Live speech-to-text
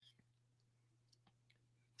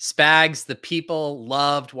Spags, the people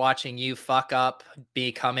loved watching you fuck up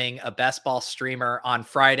becoming a best ball streamer on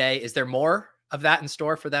Friday. Is there more of that in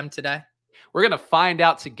store for them today? We're going to find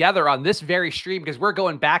out together on this very stream because we're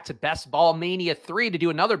going back to Best Ball Mania 3 to do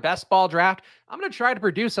another best ball draft. I'm going to try to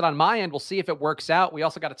produce it on my end. We'll see if it works out. We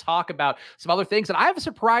also got to talk about some other things. And I have a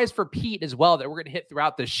surprise for Pete as well that we're going to hit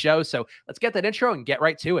throughout this show. So let's get that intro and get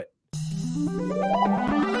right to it.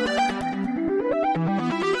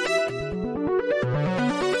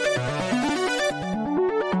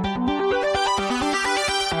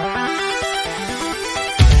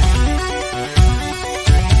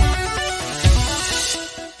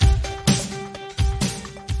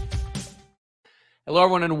 Hello,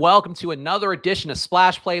 everyone, and welcome to another edition of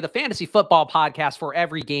Splash Play, the fantasy football podcast for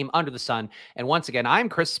every game under the sun. And once again, I'm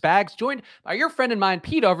Chris Spags, joined by your friend and mine,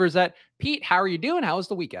 Pete Overzet. Pete, how are you doing? How was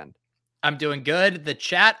the weekend? I'm doing good. The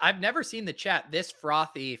chat, I've never seen the chat this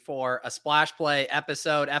frothy for a Splash Play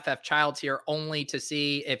episode. FF Child's here only to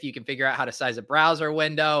see if you can figure out how to size a browser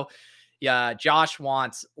window. Yeah, Josh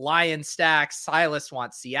wants Lion stacks. Silas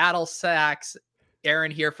wants Seattle stacks.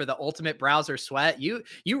 Aaron here for the ultimate browser sweat. You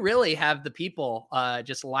really have the people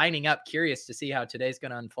just lining up, curious to see how today's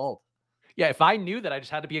going to unfold. Yeah, if I knew that I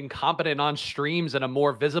just had to be incompetent on streams in a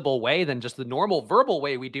more visible way than just the normal verbal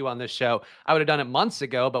way we do on this show, I would have done it months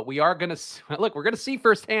ago. But we are going to look, we're going to see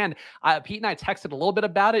firsthand. Pete and I texted a little bit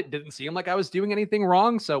about it. Didn't seem like I was doing anything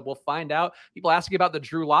wrong. So we'll find out. People asking about the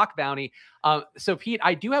Drew Lock bounty. So Pete,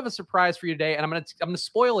 I do have a surprise for you today, and I'm going to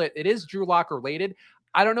spoil it. It is Drew Lock related.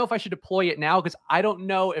 I don't know if I should deploy it now because I don't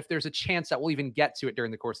know if there's a chance that we'll even get to it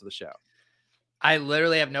during the course of the show. I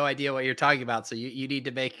literally have no idea what you're talking about. So you need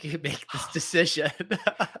to make this decision.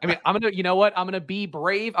 I mean, you know what? I'm going to be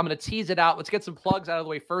brave. I'm going to tease it out. Let's get some plugs out of the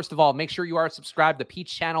way. First of all, make sure you are subscribed to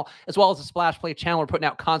Pete's channel, as well as the Splash Play channel. We're putting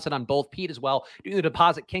out content on both. Pete as well, doing the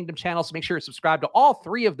Deposit Kingdom channel. So make sure you're subscribed to all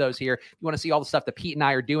three of those here. If you want to see all the stuff that Pete and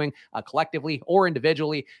I are doing collectively or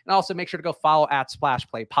individually. And also make sure to go follow at Splash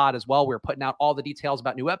Play Pod as well. We're putting out all the details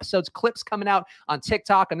about new episodes, clips coming out on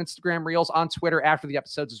TikTok, on Instagram Reels, on Twitter after the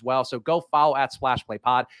episodes as well. So go follow at Splash Play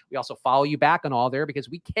Pod. We also follow you back on all there because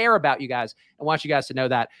we care about you guys and want you guys to know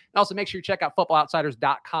that. And also make sure you check out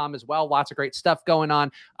footballoutsiders.com as well. Lots of great stuff going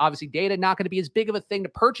on. Obviously, data not going to be as big of a thing to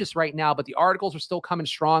purchase right now, but the articles are still coming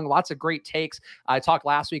strong. Lots of great takes. I talked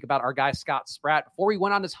last week about our guy Scott Spratt before we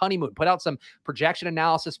went on his honeymoon, put out some projection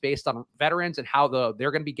analysis based on veterans and how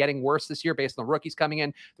they're going to be getting worse this year based on the rookies coming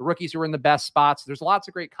in, the rookies who are in the best spots. There's lots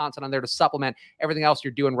of great content on there to supplement everything else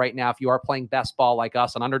you're doing right now if you are playing best ball like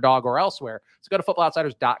us on Underdog or elsewhere. So go to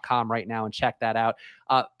footballoutsiders.com right now and check that out.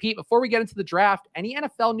 Pete, before we get into the draft, any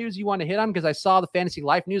NFL news you want to hit on? Because I saw the Fantasy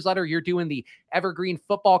Life newsletter. You're doing the evergreen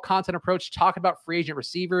football content approach, talking about free agent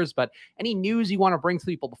receivers, but any news you want to bring to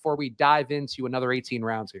people before we dive into another 18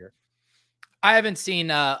 rounds here? I haven't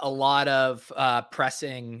seen a lot of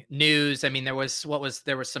pressing news. I mean, there was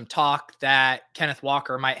some talk that Kenneth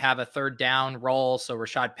Walker might have a third down role. So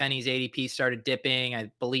Rashad Penny's ADP started dipping.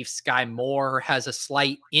 I believe Sky Moore has a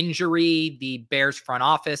slight injury. The Bears front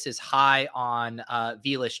office is high on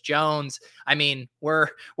Velus Jones. I mean,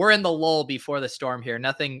 we're in the lull before the storm here.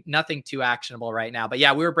 Nothing too actionable right now. But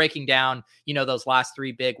yeah, we were breaking down, those last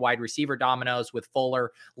three big wide receiver dominoes with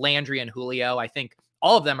Fuller, Landry, and Julio. I think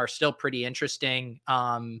all of them are still pretty interesting.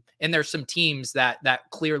 And there's some teams that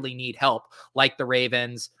clearly need help, like the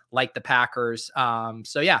Ravens, like the Packers.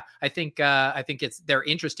 So yeah, I think they're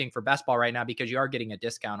interesting for best ball right now because you are getting a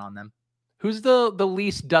discount on them. Who's the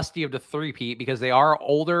least dusty of the three, Pete? Because they are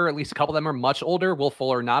older. At least a couple of them are much older. Will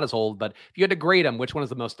Fuller not as old, but if you had to grade them, which one is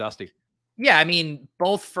the most dusty? Yeah, I mean,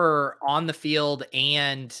 both for on the field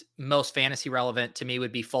and most fantasy relevant to me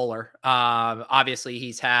would be Fuller. Obviously,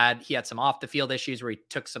 he had some off the field issues where he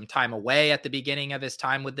took some time away at the beginning of his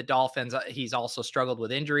time with the Dolphins. He's also struggled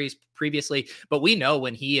with injuries previously, but we know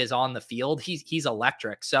when he is on the field, he's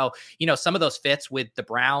electric. So, some of those fits with the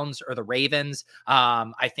Browns or the Ravens,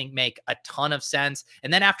 I think make a ton of sense.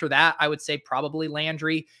 And then after that, I would say probably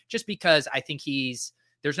Landry, just because I think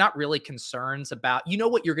there's not really concerns about,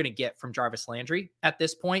 what you're going to get from Jarvis Landry at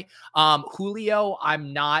this point. Julio,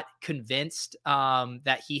 I'm not convinced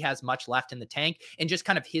that he has much left in the tank, and just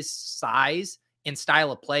kind of his size and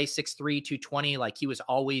style of play, 6'3", 220, like he was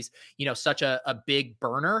always, such a big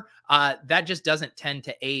burner. That just doesn't tend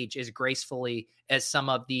to age as gracefully as some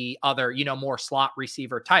of the other, more slot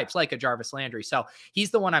receiver types like a Jarvis Landry. So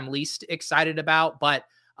he's the one I'm least excited about, but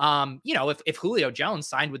if Julio Jones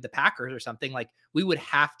signed with the Packers or something, like we would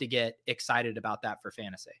have to get excited about that for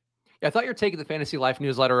fantasy. Yeah, I thought you were taking the Fantasy Life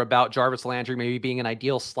newsletter about Jarvis Landry maybe being an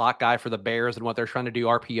ideal slot guy for the Bears and what they're trying to do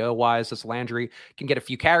RPO wise. This Landry can get a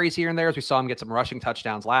few carries here and there, as we saw him get some rushing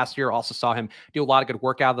touchdowns last year. Also saw him do a lot of good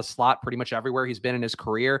work out of the slot pretty much everywhere he's been in his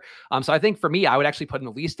career. So I think for me, I would actually put in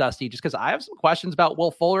the least Dusty just because I have some questions about Will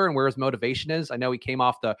Fuller and where his motivation is. I know he came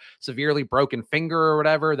off the severely broken finger or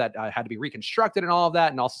whatever that had to be reconstructed and all of that,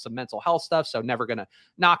 and also some mental health stuff. So never going to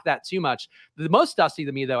knock that too much. The most Dusty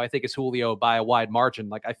to me, though, I think is Julio by a wide margin.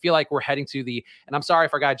 Like, I feel like we're heading to and I'm sorry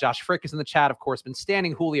if our guy Josh Frick is in the chat, of course, been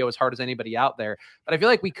standing Julio as hard as anybody out there. But I feel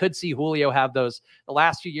like we could see Julio have the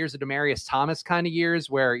last few years of Demaryius Thomas kind of years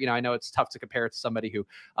where, I know it's tough to compare it to somebody who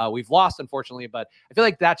we've lost, unfortunately, but I feel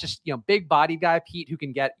like that's just, big body guy, Pete, who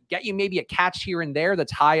can get you maybe a catch here and there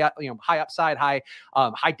that's high upside, high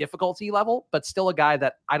difficulty level, but still a guy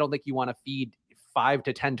that I don't think you want to feed 5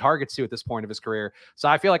 to 10 targets to at this point of his career. So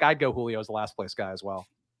I feel like I'd go Julio as the last place guy as well.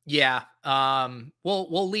 Yeah.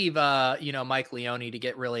 We'll leave, Mike Leone to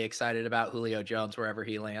get really excited about Julio Jones wherever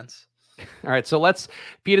he lands. All right. So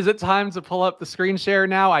Pete, is it time to pull up the screen share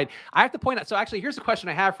now? I have to point out. So actually, here's a question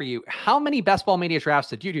I have for you. How many Best Ball Mania drafts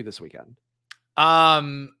did you do this weekend? I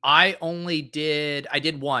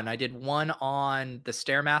did one. I did one on the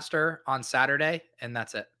Stairmaster on Saturday, and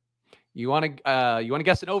that's it. You want to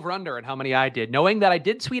guess an over-under on how many I did, knowing that I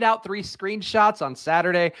did tweet out 3 screenshots on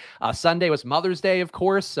Saturday. Sunday was Mother's Day, of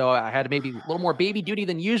course, so I had maybe a little more baby duty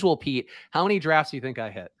than usual, Pete. How many drafts do you think I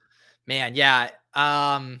hit? Man, yeah.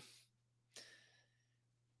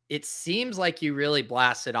 It seems like you really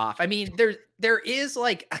blasted off. I mean, there is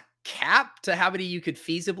like a cap to how many you could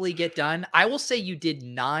feasibly get done. I will say you did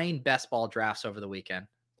 9 best ball drafts over the weekend.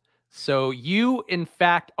 So you, in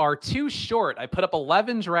fact, are too short. I put up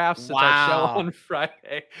 11 drafts since our show on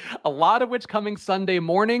Friday, a lot of which coming Sunday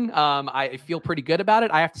morning. I feel pretty good about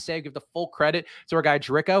it. I have to say, I give the full credit to our guy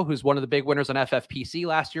Drico, who's one of the big winners on FFPC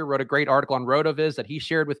last year, wrote a great article on RotoViz that he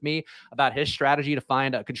shared with me about his strategy to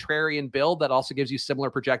find a contrarian build that also gives you similar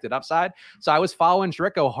projected upside. So I was following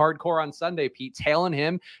Drico hardcore on Sunday, Pete, tailing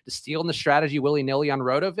him to steal the strategy willy-nilly on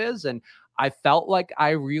RotoViz, and I felt like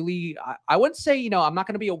I wouldn't say, I'm not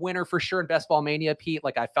going to be a winner for sure in Best Ball Mania, Pete.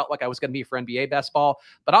 Like I felt like I was going to be for NBA Best Ball,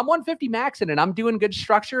 but I'm 150 maxing and I'm doing good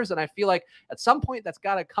structures. And I feel like at some point that's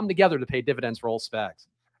got to come together to pay dividends for old Spags.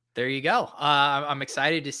 There you go. I'm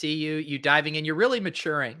excited to see you diving in. You're really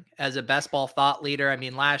maturing as a best ball thought leader. I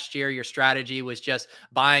mean, last year, your strategy was just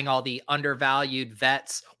buying all the undervalued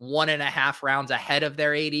vets 1.5 rounds ahead of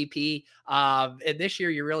their ADP. And this year,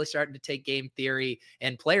 you're really starting to take game theory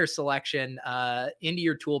and player selection into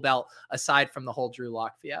your tool belt, aside from the whole Drew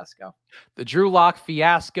Lock fiasco. The Drew Lock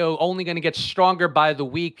fiasco only going to get stronger by the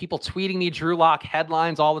week. People tweeting me Drew Lock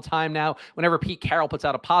headlines all the time now. Whenever Pete Carroll puts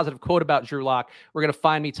out a positive quote about Drew Lock, we're going to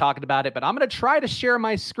find me talking about it. But I'm going to try to share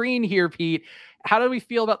my screen here, Pete. How do we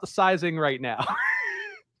feel about the sizing right now?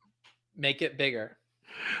 Make it bigger.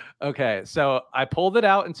 Okay, so I pulled it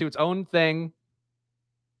out into its own thing.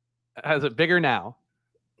 Is it bigger now?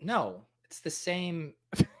 No, it's the same.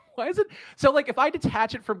 Why is it? So, like, if I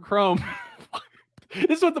detach it from Chrome,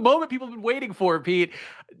 this is what the moment people have been waiting for, Pete.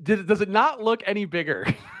 Does it not look any bigger?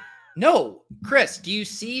 No, Chris, do you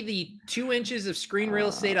see the 2 inches of screen real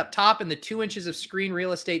estate up top and the 2 inches of screen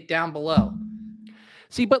real estate down below?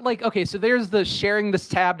 See, but like, okay, so there's the sharing this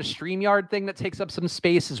tab to StreamYard thing that takes up some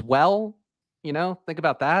space as well. Think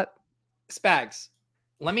about that. Spags,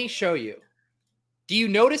 let me show you. Do you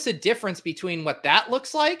notice a difference between what that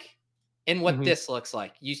looks like and what this looks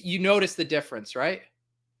like? You notice the difference, right?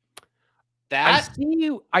 That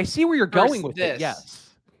I see where you're going with it.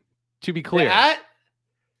 Yes. To be clear. That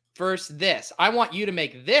versus this. I want you to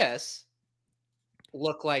make this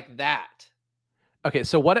look like that. Okay,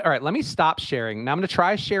 so all right, let me stop sharing. Now I'm going to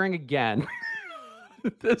try sharing again.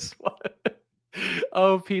 This one.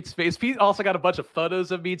 Oh, Pete's face. Pete also got a bunch of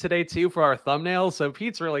photos of me today too for our thumbnails. So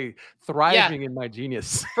Pete's really thriving in my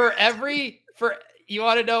genius. You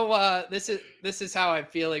want to know, this is how I'm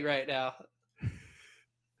feeling right now.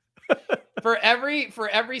 For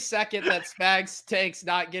every second that Spags takes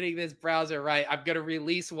not getting this browser right, I'm going to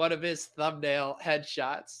release one of his thumbnail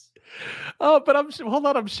headshots. Oh, but hold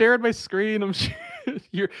on. I'm sharing my screen.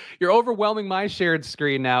 You're overwhelming my shared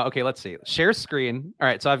screen now. Okay, let's see. Share screen. All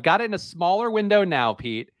right, so I've got it in a smaller window now,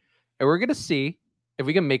 Pete, and we're going to see if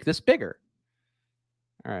we can make this bigger.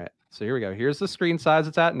 All right, so here we go. Here's the screen size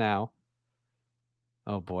it's at now.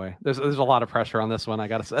 Oh boy, there's a lot of pressure on this one, I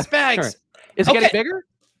got to say. Spags. Right. Is it getting bigger?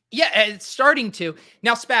 Yeah, it's starting to.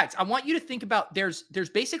 Now, Spags, I want you to think about there's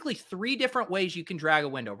basically 3 different ways you can drag a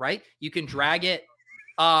window, right? You can drag it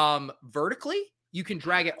vertically, you can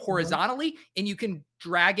drag it horizontally, and you can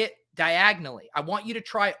drag it diagonally. I want you to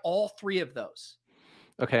try all 3 of those.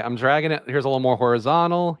 Okay, I'm dragging it. Here's a little more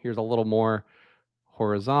horizontal. Here's a little more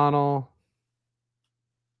horizontal.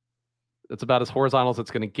 It's about as horizontal as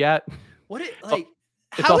it's going to get. What it like?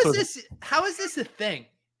 How is this a thing?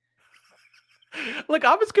 Like,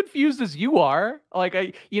 I'm as confused as you are. Like,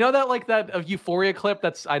 that Euphoria clip.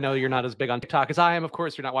 I know you're not as big on TikTok as I am. Of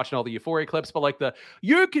course, you're not watching all the Euphoria clips, but like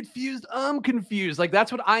you're confused, I'm confused. Like, that's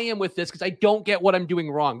what I am with this because I don't get what I'm doing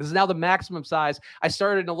wrong. This is now the maximum size. I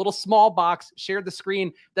started in a little small box, shared the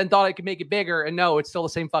screen, then thought I could make it bigger, and no, it's still the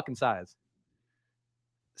same fucking size.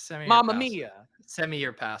 Mamma mia. Send me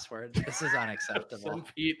your password. This is unacceptable.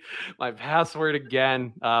 Send Pete my password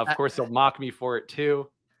again. Of course, he'll mock me for it too.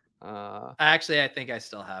 Actually, I think I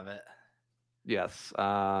still have it. Yes.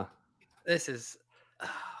 This is.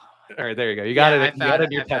 All right, there you go. You got it. You got it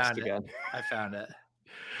in your text again. I found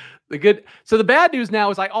it. So the bad news now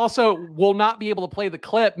is I also will not be able to play the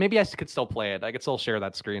clip. Maybe I could still play it. I could still share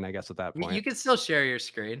that screen, I guess, at that point. You can still share your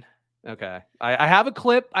screen. Okay. I have a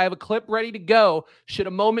clip. I have a clip ready to go. Should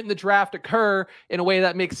a moment in the draft occur in a way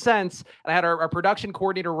that makes sense. And I had our production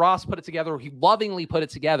coordinator, Ross, put it together. He lovingly put it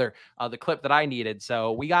together, the clip that I needed.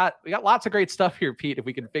 So we got lots of great stuff here, Pete, if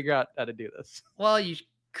we can figure out how to do this. Well, you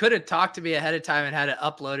could have talked to me ahead of time and had it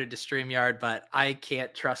uploaded to StreamYard, but I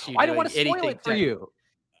can't trust you. I don't want to spoil it for you.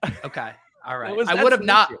 Okay. All right. I would have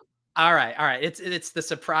not. All right. It's the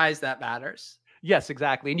surprise that matters. Yes,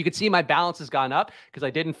 exactly. And you can see my balance has gone up because I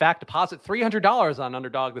did, in fact, deposit $300 on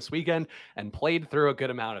Underdog this weekend and played through a good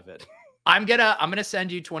amount of it. I'm gonna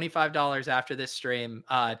send you $25 after this stream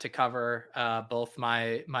to cover both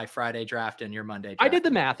my Friday draft and your Monday draft. I did the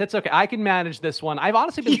math. It's okay. I can manage this one. I've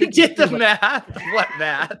honestly been. You did the math. What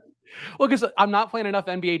math? Well, because I'm not playing enough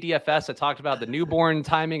NBA DFS. I talked about the newborn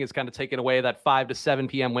timing is kind of taking away that 5 to 7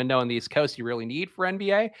 p.m. window on the East Coast you really need for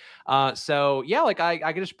NBA. So yeah, like I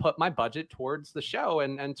can just put my budget towards the show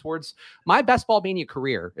and towards my Best Ball Mania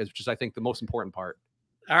career, which is I think the most important part.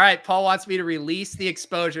 All right, Paul wants me to release the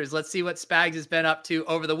exposures. Let's see what Spags has been up to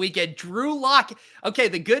over the weekend. Drew Lock. Okay,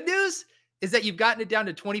 the good news is that you've gotten it down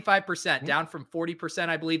to 25%, down from 40%,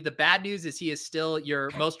 I believe. The bad news is he is still your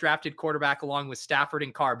most drafted quarterback along with Stafford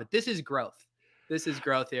and Carr, but this is growth. This is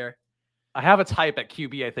growth here. I have a type at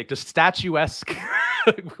QB, I think, just statuesque,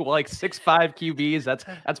 like 6'5" QBs.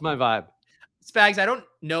 That's my vibe. Spags, I don't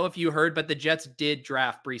know if you heard, but the Jets did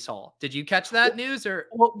draft Breece Hall. Did you catch that news? Or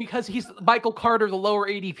well, because he's Michael Carter, the lower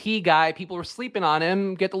ADP guy. People were sleeping on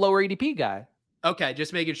him. Get the lower ADP guy. Okay,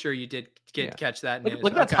 just making sure you did catch that news.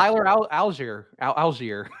 Look at that Tyler Algier.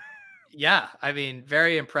 Yeah, I mean,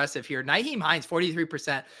 very impressive here. Nyheim Hines,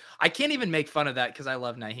 43%. I can't even make fun of that because I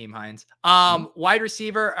love Nyheim Hines. Wide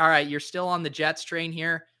receiver. All right, you're still on the Jets train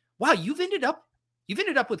here. Wow, you've ended up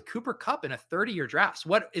with Cooper Kupp in a 30-year draft.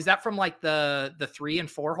 What is that from, like the 3 and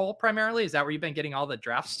 4 hole primarily? Is that where you've been getting all the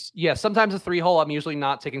drafts? Yeah, sometimes the 3 hole. I'm usually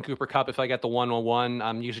not taking Cooper Kupp if I get the 1-1.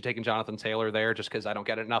 I'm usually taking Jonathan Taylor there just because I don't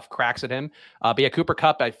get enough cracks at him. But yeah, Cooper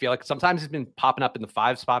Kupp, I feel like sometimes he's been popping up in the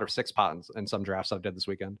 5 spot or 6 spot in some drafts I've did this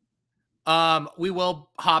weekend. We will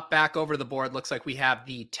hop back over to the board. Looks like we have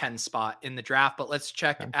the 10 spot in the draft, but let's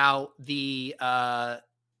check out the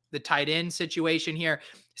tight end situation here.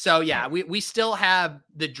 So yeah, we still have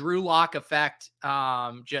the Drew Lock effect,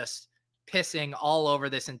 just pissing all over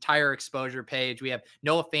this entire exposure page. We have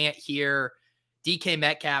Noah Fant here, DK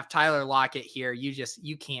Metcalf, Tyler Lockett here.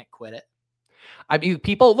 You can't quit it. I mean,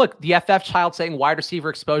 people look, the FF child saying wide receiver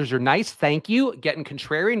exposures are nice. Thank you. Getting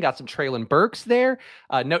contrarian, got some Traylon Burks there.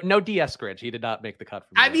 No D Eskridge. He did not make the cut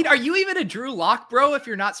for me. I mean, are you even a Drew Lock bro if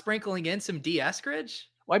you're not sprinkling in some D Eskridge?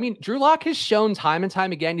 Well, I mean, Drew Lock has shown time and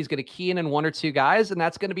time again he's going to key in 1 or 2 guys, and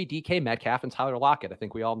that's going to be DK Metcalf and Tyler Lockett. I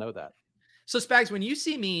think we all know that. So, Spags, when you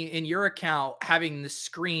see me in your account having the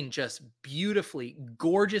screen just beautifully,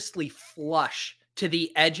 gorgeously flush to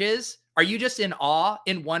the edges, are you just in awe,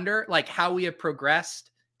 in wonder, like how we have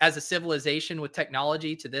progressed as a civilization with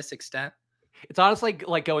technology to this extent? It's honestly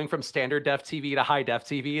like going from standard def TV to high def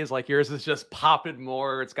TV is like yours is just popping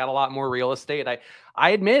more. It's got a lot more real estate. I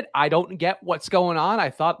admit I don't get what's going on.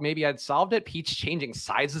 I thought maybe I'd solved it. Pete's changing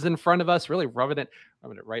sizes in front of us, really rubbing it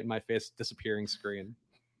right in my face, disappearing screen.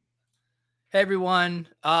 Hey everyone,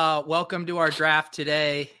 welcome to our draft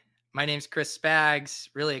today. My name's Chris Spags.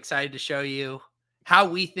 Really excited to show you how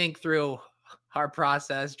we think through our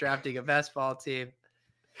process drafting a best ball team.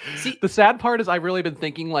 See, the sad part is I've really been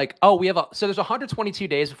thinking like, oh, so there's 122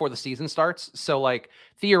 days before the season starts. So like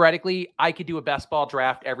theoretically I could do a best ball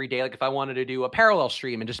draft every day. Like if I wanted to do a parallel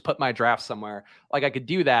stream and just put my draft somewhere, like I could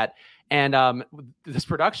do that. And this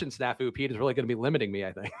production snafu, Pete, is really going to be limiting me,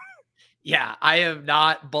 I think. Yeah, I am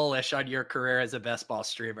not bullish on your career as a best ball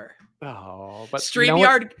streamer. Oh, but you know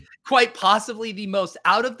what? StreamYard, quite possibly the most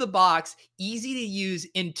out of the box, easy to use,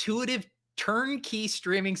 intuitive, turnkey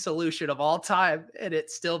streaming solution of all time, and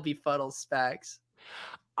it still befuddles specs.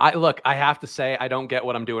 I have to say, I don't get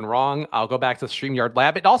what I'm doing wrong. I'll go back to the StreamYard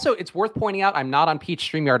lab. It also, it's worth pointing out, I'm not on Pete's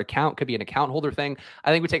StreamYard account. Could be an account holder thing.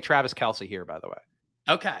 I think we take Travis Kelce here, by the way.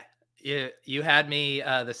 Okay. You had me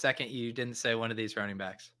the second you didn't say one of these running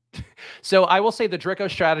backs. So I will say the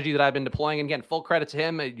Drico strategy that I've been deploying, and again, full credit to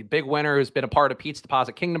him, a big winner who's been a part of Pete's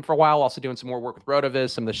Deposit Kingdom for a while, also doing some more work with Rotoviz,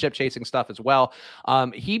 some of the ship chasing stuff as well.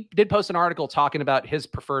 He did post an article talking about his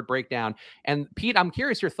preferred breakdown. And Pete, I'm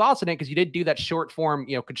curious your thoughts on it because you did do that short form,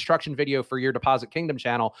 construction video for your Deposit Kingdom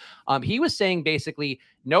channel. He was saying basically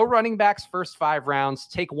no running backs first 5 rounds,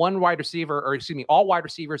 take one wide receiver, or excuse me, all wide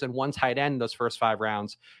receivers and one tight end those first 5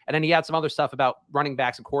 rounds. And then he had some other stuff about running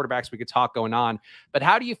backs and quarterbacks we could talk going on. But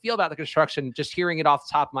how do you feel about the construction, just hearing it off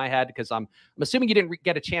the top of my head? Because I'm assuming you didn't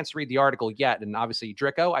get a chance to read the article yet. And obviously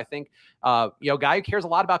Drico, I think, guy who cares a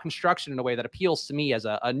lot about construction in a way that appeals to me as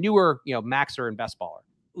a newer, maxer and best baller.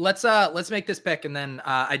 Let's make this pick. And then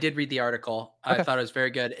I did read the article. Okay. I thought it was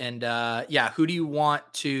very good. And who do you want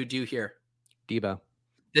to do here? Debo.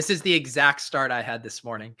 This is the exact start I had this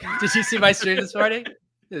morning. Did you see my stream this morning?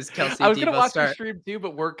 This Kelce. I was going to watch the stream too,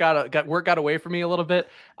 but work got away from me a little bit.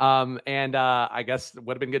 I guess it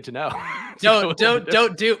would have been good to know.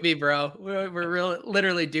 Don't dupe me, bro. We're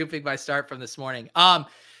literally duping my start from this morning.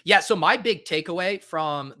 So my big takeaway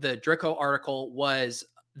from the Drico article was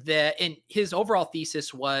that, and his overall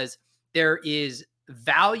thesis was, there is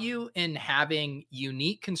value in having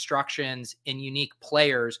unique constructions and unique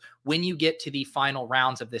players when you get to the final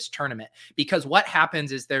rounds of this tournament, because what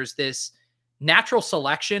happens is there's this natural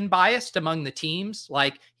selection biased among the teams.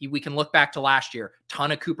 Like we can look back to last year,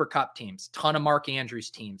 ton of Cooper Kupp teams, ton of Mark Andrews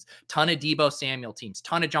teams, ton of Debo Samuel teams,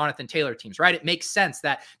 ton of Jonathan Taylor teams, right? It makes sense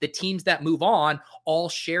that the teams that move on all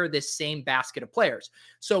share this same basket of players.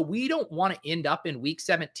 So we don't want to end up in week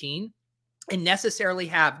 17 and necessarily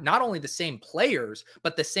have not only the same players,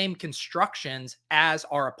 but the same constructions as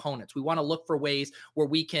our opponents. We want to look for ways where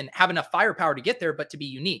we can have enough firepower to get there, but to be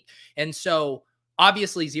unique. And so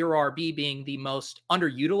obviously, Zero RB being the most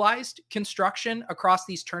underutilized construction across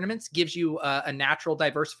these tournaments gives you a natural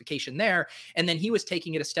diversification there. And then he was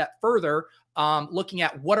taking it a step further, looking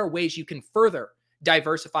at what are ways you can further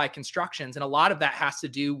diversify constructions. And a lot of that has to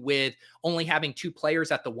do with only having 2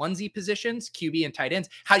 players at the onesie positions, QB and tight ends.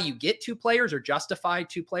 How do you get 2 players or justify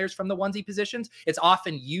 2 players from the onesie positions? It's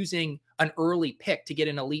often using an early pick to get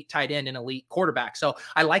an elite tight end and elite quarterback. So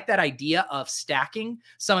I like that idea of stacking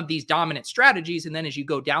some of these dominant strategies. And then as you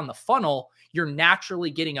go down the funnel, you're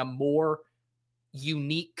naturally getting a more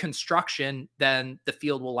unique construction than the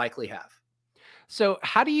field will likely have. So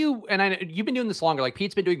how do you, and I, you've been doing this longer, like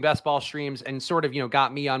Pete's been doing best ball streams and sort of,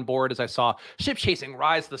 got me on board as I saw Ship Chasing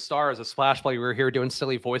Rise to the Stars, a splash play. We were here doing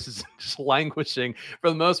silly voices, just languishing for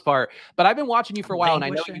the most part. But I've been watching you for a while, and I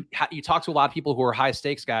know you talk to a lot of people who are high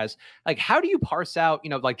stakes guys. Like, how do you parse out,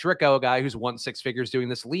 like Drico, a guy who's won 6 figures doing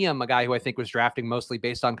this, Liam, a guy who I think was drafting mostly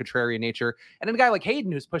based on contrarian nature, and then a guy like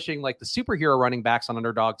Hayden who's pushing like the superhero running backs on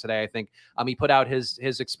Underdog today. I think he put out his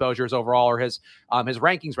exposures overall, or his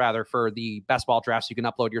rankings rather, for the best ball drafts you can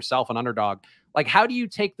upload yourself on Underdog. Like, how do you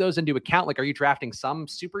take those into account? Like, are you drafting some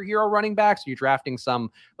superhero running backs? Are you drafting some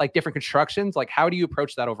like different constructions? Like, how do you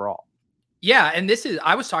approach that overall? Yeah. And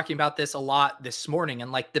I was talking about this a lot this morning.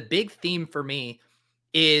 And like the big theme for me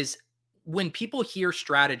is when people hear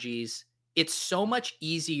strategies, it's so much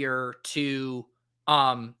easier to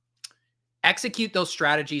execute those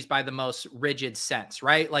strategies by the most rigid sense,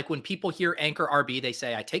 right? Like when people hear anchor RB, they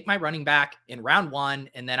say, I take my running back in round 1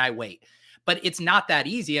 and then I wait. But it's not that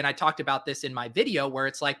easy. And I talked about this in my video where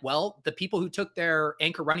it's like, well, the people who took their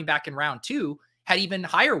anchor running back in round 2 had even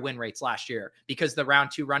higher win rates last year because the round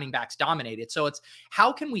 2 running backs dominated. So it's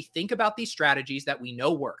how can we think about these strategies that we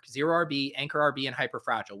know work? Zero RB, anchor RB, and hyper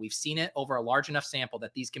fragile. We've seen it over a large enough sample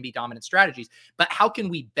that these can be dominant strategies, but how can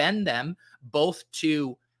we bend them both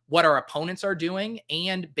to what our opponents are doing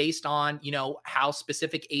and based on, how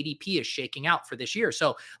specific ADP is shaking out for this year.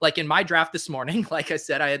 So like in my draft this morning, like I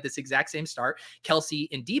said, I had this exact same start, Kelce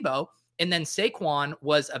and Debo, and then Saquon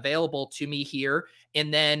was available to me here.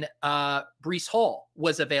 And then Breece Hall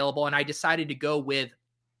was available. And I decided to go with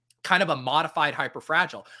kind of a modified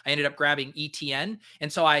hyperfragile. I ended up grabbing ETN.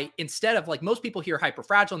 And so instead of like most people hear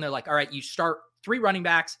hyperfragile and they're like, all right, you start 3 running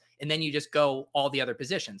backs and then you just go all the other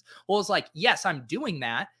positions. Well, it's like, yes, I'm doing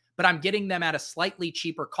that, but I'm getting them at a slightly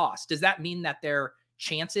cheaper cost. Does that mean that their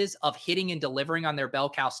chances of hitting and delivering on their bell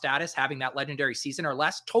cow status, having that legendary season, are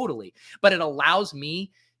less? Totally. But it allows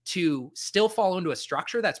me to still fall into a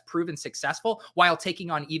structure that's proven successful while taking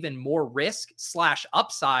on even more risk /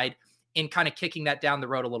 upside in kind of kicking that down the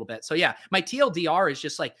road a little bit. So yeah, my TLDR is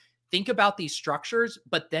just like, think about these structures,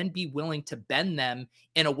 but then be willing to bend them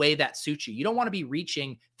in a way that suits you. You don't want to be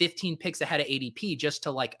reaching 15 picks ahead of ADP just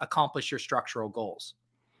to like accomplish your structural goals.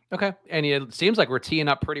 Okay. And it seems like we're teeing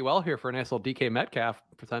up pretty well here for a nice little DK Metcalf,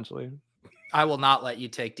 potentially. I will not let you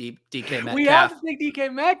take DK Metcalf. We have to take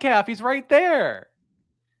DK Metcalf. He's right there.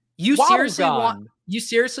 You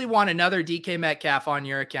seriously want another DK Metcalf on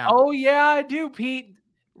your account? Oh yeah, I do, Pete.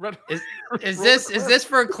 Is this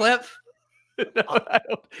for a clip? No,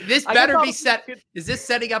 this better be set. Is this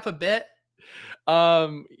setting up a bit?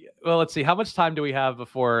 Well, let's see. How much time do we have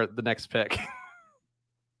before the next pick?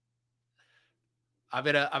 I'm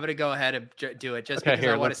gonna go ahead and do it just because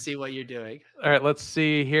I want to see what you're doing. All right, let's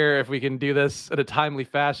see here if we can do this in a timely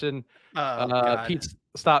fashion. Pete,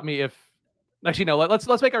 stop me if. Actually, no.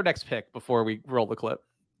 Let's make our next pick before we roll the clip.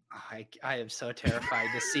 I am so terrified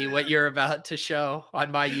to see what you're about to show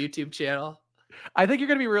on my YouTube channel. I think you're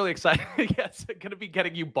going to be really excited. Yes, it's going to be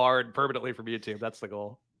getting you barred permanently from YouTube. That's the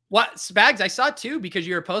goal. What Spags? I saw too because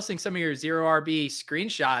you were posting some of your 0RB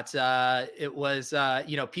screenshots. It was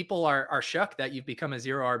people are shook that you've become a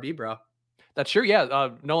 0RB bro. That's true. Yeah.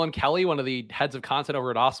 Nolan Kelly, one of the heads of content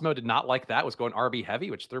over at Osmo, did not like that. Was going RB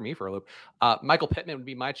heavy, which threw me for a loop. Michael Pittman would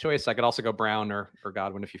be my choice. I could also go Brown or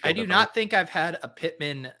Godwin if you feel I do not think I've had a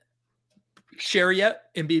Pittman share yet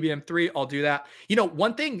in BBM3. I'll do that.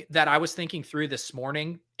 One thing that I was thinking through this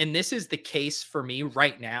morning, and this is the case for me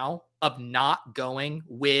right now of not going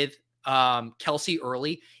with Kelsey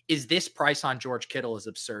early, is this price on George Kittle is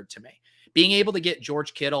absurd to me. Being able to get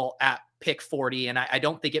George Kittle at pick 40, and I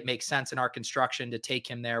don't think it makes sense in our construction to take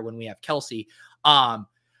him there when we have Kelsey.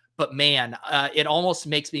 But man, it almost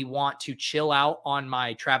makes me want to chill out on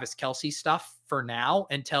my Travis Kelce stuff for now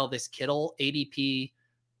until this Kittle ADP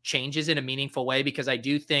changes in a meaningful way, because I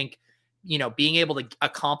do think, being able to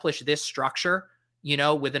accomplish this structure,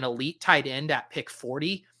 with an elite tight end at pick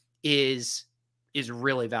 40 is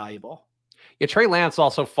really valuable. Yeah, Trey Lance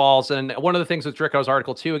also falls. And one of the things with Dricko's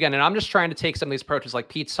article too, again, and I'm just trying to take some of these approaches like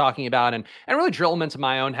Pete's talking about and really drill them into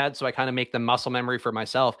my own head so I kind of make them muscle memory for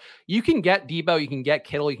myself. You can get Debo, you can get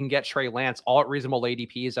Kittle, you can get Trey Lance, all at reasonable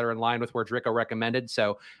ADPs that are in line with where Dricko recommended.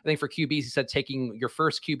 So I think for QBs, he said taking your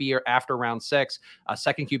first QB after round 6,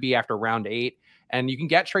 second QB after round 8. And you can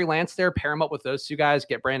get Trey Lance there, pair him up with those two guys,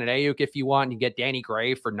 get Brandon Ayuk if you want. You get Danny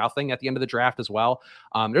Gray for nothing at the end of the draft as well.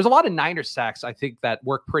 There's a lot of Niners stacks, I think, that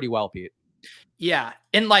work pretty well, Pete. Yeah.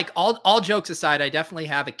 And like all jokes aside, I definitely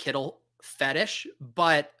have a Kittle fetish,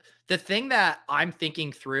 but the thing that I'm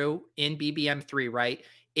thinking through in BBM3, right,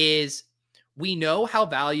 is we know how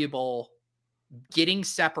valuable getting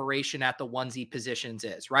separation at the onesie positions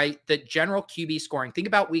is, right? The general QB scoring. Think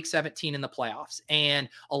about week 17 in the playoffs, and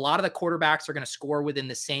a lot of the quarterbacks are going to score within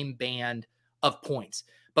the same band of points.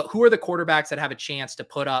 But who are the quarterbacks that have a chance to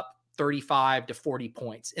put up 35 to 40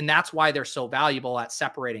 points? And that's why they're so valuable at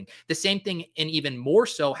separating. The same thing, and even more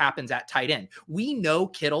so, happens at tight end. We know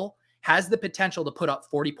Kittle has the potential to put up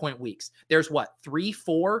 40-point weeks. There's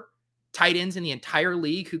 3-4 tight ends in the entire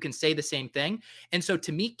league who can say the same thing. And so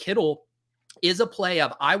to me, Kittle is a play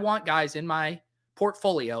of, I want guys in my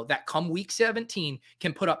portfolio that come week 17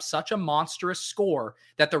 can put up such a monstrous score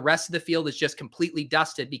that the rest of the field is just completely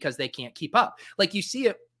dusted because they can't keep up. Like you see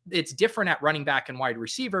it, it's different at running back and wide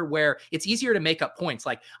receiver, where it's easier to make up points.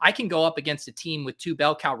 Like I can go up against a team with 2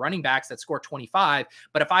 bell cow running backs that score 25,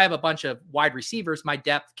 but if I have a bunch of wide receivers, my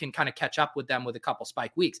depth can kind of catch up with them with a couple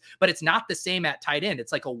spike weeks. But it's not the same at tight end.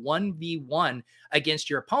 It's like a 1v1 against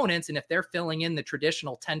your opponents. And if they're filling in the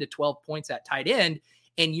traditional 10 to 12 points at tight end,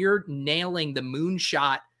 and you're nailing the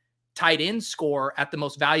moonshot tight end score at the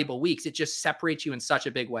most valuable weeks, it just separates you in such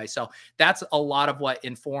a big way. So that's a lot of what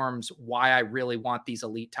informs why I really want these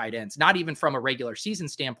elite tight ends, not even from a regular season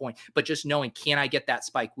standpoint, but just knowing, can I get that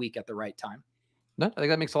spike week at the right time? No, I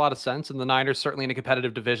think that makes a lot of sense. And the Niners certainly in a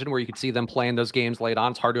competitive division where you could see them playing those games late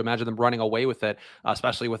on. It's hard to imagine them running away with it,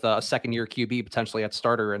 especially with a second-year QB potentially at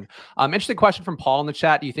starter. And interesting question from Paul in the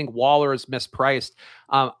chat. Do you think Waller is mispriced?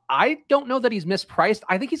 I don't know that he's mispriced.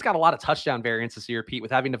 I think he's got a lot of touchdown variance this year, Pete,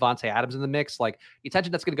 with having Devontae Adams in the mix. Like the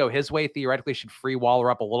attention that's going to go his way theoretically should free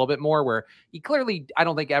Waller up a little bit more, where he clearly, I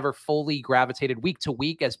don't think, ever fully gravitated week to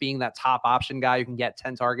week as being that top option guy who can get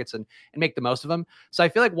 10 targets and make the most of them. So I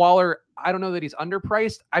feel like Waller, I don't know that he's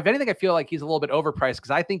underpriced. If anything, I feel like he's a little bit overpriced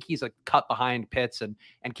because I think he's a cut behind Pitts and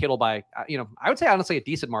Kittle by, I would say honestly a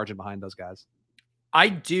decent margin behind those guys. I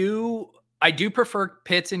do I do prefer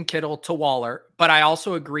Pitts and Kittle to Waller, but I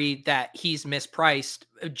also agree that he's mispriced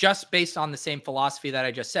just based on the same philosophy that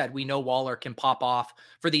I just said. We know Waller can pop off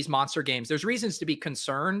for these monster games. There's reasons to be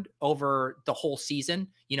concerned over the whole season,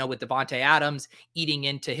 with Devontae Adams eating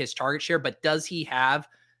into his target share, but does he have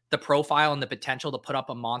the profile and the potential to put up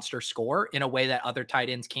a monster score in a way that other tight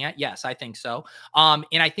ends can't? Yes, I think so.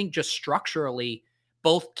 And I think just structurally,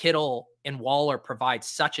 both Kittle and Waller provide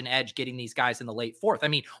such an edge getting these guys in the late fourth. I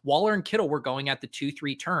mean, Waller and Kittle were going at the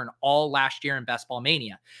 2-3 turn all last year in Best Ball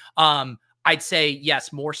Mania. I'd say,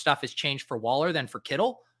 yes, more stuff has changed for Waller than for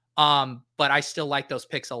Kittle. But I still like those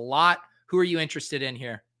picks a lot. Who are you interested in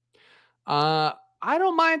here? I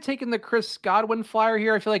don't mind taking the Chris Godwin flyer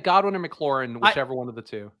here. I feel like Godwin or McLaurin, whichever one of the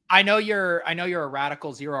two. I know you're a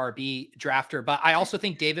radical 0 RB drafter, but I also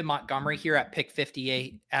think David Montgomery here at pick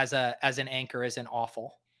 58 as an anchor isn't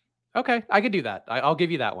awful. Okay, I could do that. I'll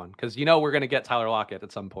give you that one because we're going to get Tyler Lockett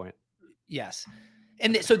at some point. Yes.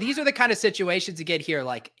 And so these are the kind of situations you get here.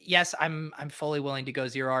 Like, yes, I'm fully willing to go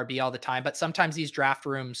 0 RB all the time, but sometimes these draft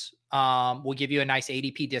rooms will give you a nice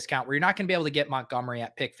ADP discount where you're not going to be able to get Montgomery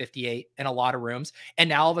at pick 58 in a lot of rooms. And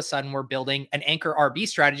now all of a sudden we're building an anchor RB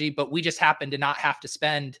strategy, but we just happen to not have to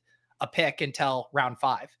spend a pick until round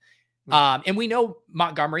 5. And we know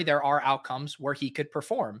Montgomery, there are outcomes where he could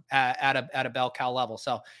perform at a bell cow level.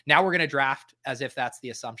 So now we're going to draft as if that's the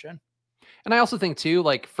assumption. And I also think too,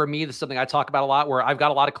 like for me, this is something I talk about a lot where I've got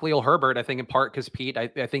a lot of Khalil Herbert, I think in part because Pete, I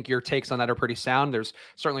think your takes on that are pretty sound. There's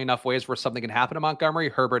certainly enough ways where something can happen to Montgomery.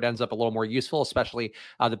 Herbert ends up a little more useful, especially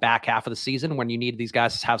the back half of the season when you need these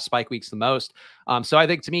guys to have spike weeks the most. So I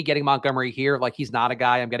think to me, getting Montgomery here, like he's not a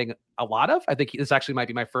guy I'm getting a lot of. I think this actually might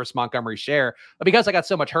be my first Montgomery share, but because I got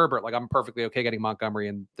so much Herbert, like I'm perfectly okay getting Montgomery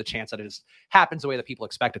and the chance that it just happens the way that people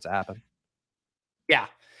expect it to happen. Yeah.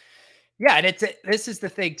 Yeah, and this is the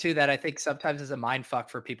thing too that I think sometimes is a mind fuck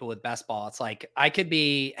for people with best ball. It's like I could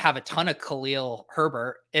have a ton of Khalil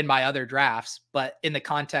Herbert in my other drafts, but in the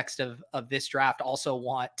context of this draft, also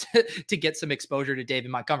want to get some exposure to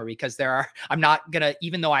David Montgomery because I'm not gonna,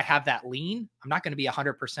 even though I have that lean, I'm not gonna be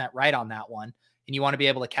 100% right on that one. And you want to be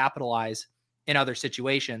able to capitalize in other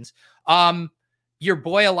situations. Your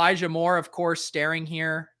boy Elijah Moore, of course, staring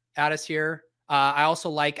here at us here. I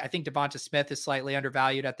also I think Devonta Smith is slightly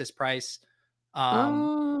undervalued at this price. Yeah,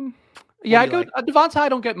 I go Devonta. I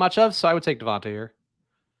don't get much of, so I would take Devonta here.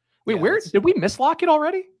 Wait, where did we miss Lockett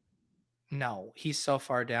already? No, he's so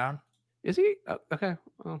far down. Is he? Okay.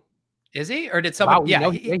 Well, is he? Or did someone? Wow, yeah,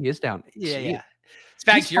 he is down. Yeah.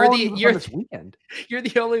 Spags, you're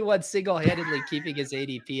the only one single-handedly keeping his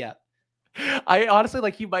ADP up. I honestly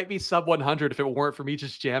he might be sub 100 if it weren't for me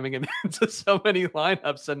just jamming him into so many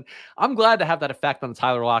lineups. And I'm glad to have that effect on the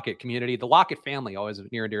Tyler Lockett community. The Lockett family always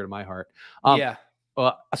near and dear to my heart. Yeah.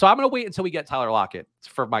 So I'm going to wait until we get Tyler Lockett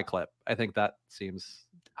for my clip. I think that seems.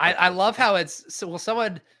 I love how it's so. Will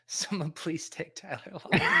someone please take Tyler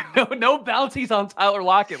Lockett? no bounties on Tyler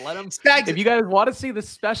Lockett. Let him. Spags. If you guys want to see the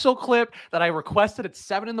special clip that I requested at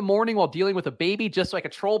 7 a.m. while dealing with a baby, just so I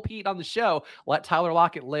could troll Pete on the show, let Tyler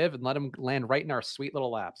Lockett live and let him land right in our sweet little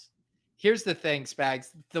laps. Here's the thing, Spags.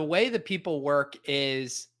 The way that people work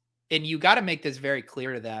is, and you got to make this very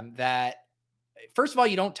clear to them that first of all,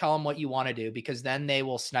 you don't tell them what you want to do because then they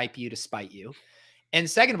will snipe you to spite you. And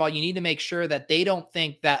second of all, you need to make sure that they don't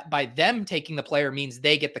think that by them taking the player means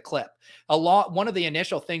they get the clip. One of the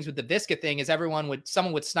initial things with the Visca thing is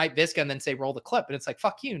someone would snipe Visca and then say, roll the clip. And it's like,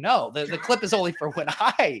 fuck you. No, the clip is only for when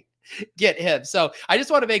I get him. So I just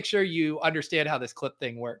want to make sure you understand how this clip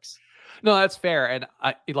thing works. No, that's fair. And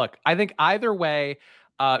I think either way,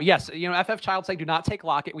 yes, FF Child saying do not take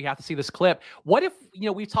Lockett. We have to see this clip. What if,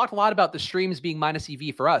 we've talked a lot about the streams being minus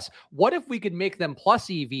EV for us. What if we could make them plus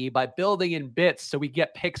EV by building in bits so we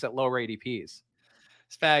get picks at lower ADPs?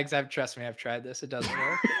 Spags, trust me, I've tried this. It doesn't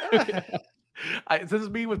work. This is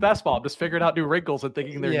me with best ball. I'm just figuring out new wrinkles and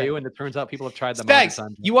thinking they're new, and it turns out people have tried them. Spags, all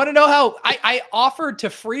the time. You want to know how I offered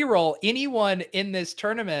to free roll anyone in this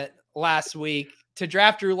tournament last week to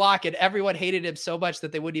draft Drew Lock, and everyone hated him so much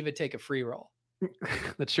that they wouldn't even take a free roll.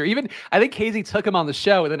 That's true. Even I think Casey took him on the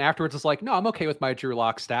show, and then afterwards was like, "No, I'm okay with my Drew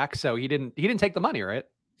Lock stack." So he didn't take the money, right?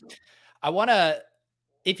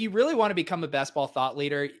 If you really want to become a best ball thought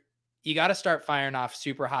leader, you got to start firing off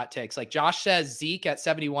super hot takes. Like Josh says, Zeke at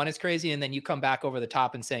 71 is crazy, and then you come back over the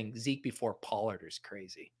top and saying Zeke before Pollard is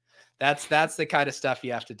crazy. That's the kind of stuff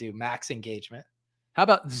you have to do. Max engagement. How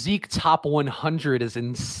about Zeke top 100 is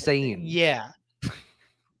insane? Yeah.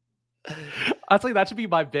 Honestly, that should be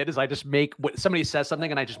my bit. Is I just make what somebody says something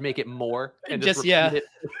and I just make it more and just repeat it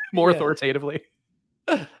more authoritatively.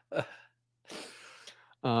 How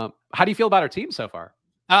do you feel about our team so far?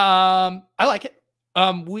 I like it.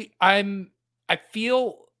 I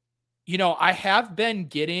feel, I've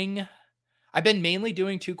been mainly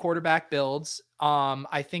doing 2 quarterback builds.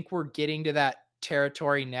 I think we're getting to that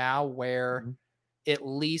territory now where Mhm. at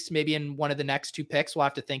least maybe in one of the next 2 picks, we'll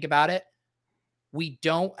have to think about it. We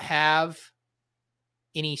don't have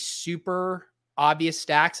any super obvious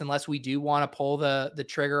stacks unless we do want to pull the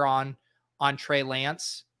trigger on Trey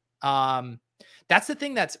Lance. That's the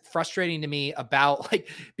thing that's frustrating to me about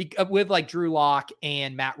with like Drew Lock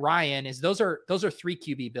and Matt Ryan is those are 3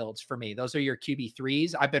 QB builds for me. Those are your QB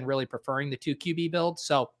 3s. I've been really preferring the 2 QB builds.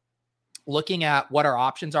 So looking at what our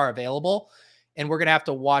options are available, and we're going to have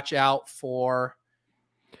to watch out for,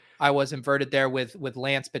 I was inverted there with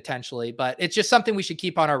Lance potentially, but it's just something we should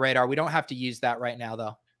keep on our radar. We don't have to use that right now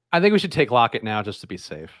though. I think we should take Lockett now just to be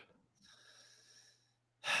safe.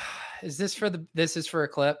 Is this for this is for a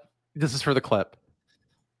clip? This is for the clip.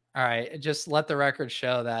 All right. Just let the record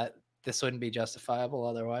show that this wouldn't be justifiable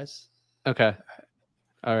otherwise. Okay.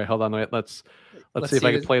 All right. Hold on. Wait. Let's see if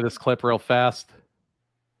I can play this clip real fast.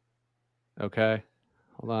 Okay.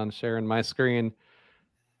 Hold on. Sharing my screen.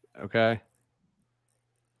 Okay.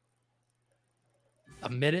 A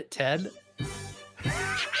minute 10.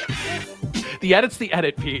 The edit's the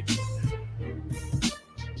edit, Pete.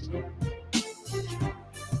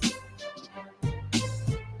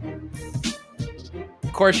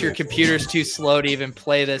 Of course, your computer's too slow to even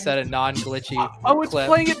play this at a non-glitchy it's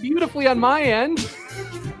playing it beautifully on my end.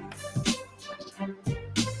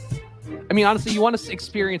 I mean, honestly, you want to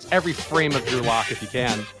experience every frame of Drew Lock if you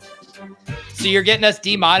can. So you're getting us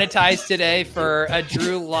demonetized today for a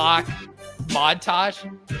Drew Lock montage?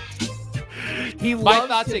 My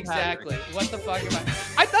thoughts exactly. What the fuck am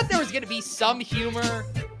I thought there was going to be some humor,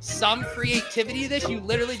 some creativity to this. You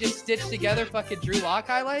literally just stitched together fucking Drew Lock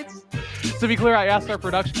highlights? To be clear, I asked our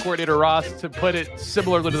production coordinator, Ross, to put it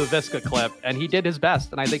similarly to the Visca clip, and he did his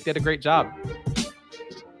best, and I think did a great job.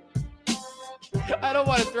 I don't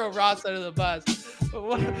want to throw Ross under the bus, but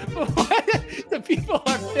what the people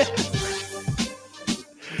are pissed.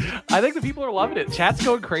 I think the people are loving it. Chat's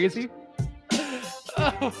going crazy.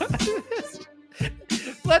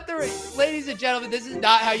 Ladies and gentlemen, this is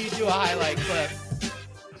not how you do a highlight clip.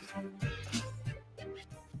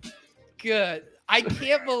 Good. I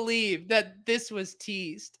can't believe that this was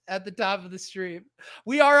teased at the top of the stream.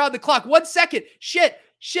 We are on the clock. 1 second. Shit.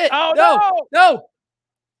 Oh, no.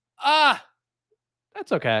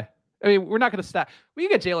 That's okay. I mean, we're not going to stop. We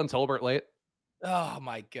can get Jalen Tolbert late. Oh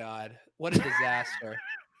my God. What a disaster.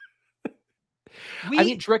 I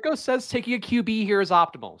mean, Drico says taking a QB here is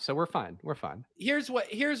optimal, so we're fine. We're fine. Here's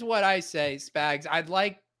what I say, Spags.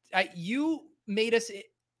 You made us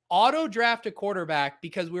auto draft a quarterback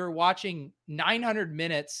because we were watching 900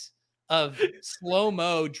 minutes of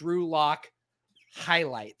slow-mo Drew Lock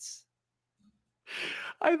highlights.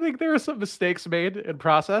 I think there are some mistakes made in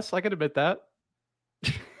process. I can admit that.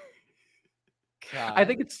 God. I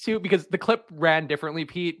think it's too because the clip ran differently,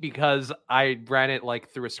 Pete, because I ran it like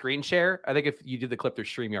through a screen share. I think if you did the clip through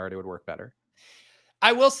StreamYard, it would work better.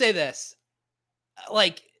 I will say this.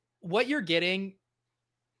 Like what you're getting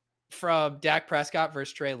from Dak Prescott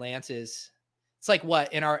versus Trey Lance it's like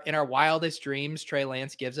what in our wildest dreams, Trey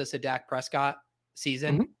Lance gives us a Dak Prescott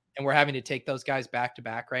season, and we're having to take those guys back to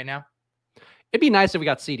back right now. It'd be nice if we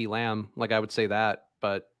got CeeDee Lamb. Like I would say that,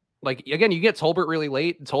 but like again, you get Tolbert really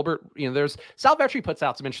late. Tolbert, there's Sal Vetri puts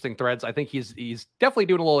out some interesting threads. I think he's definitely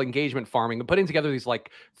doing a little engagement farming and putting together these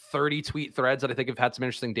like 30 tweet threads that I think have had some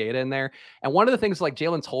interesting data in there. And one of the things like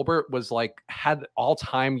Jalen Tolbert was like had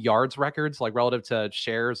all-time yards records, like relative to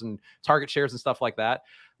shares and target shares and stuff like that,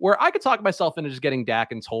 where I could talk myself into just getting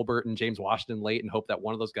Dak and Tolbert and James Washington late and hope that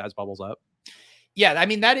one of those guys bubbles up. Yeah, I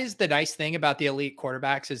mean, that is the nice thing about the elite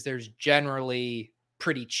quarterbacks is there's generally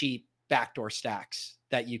pretty cheap backdoor stacks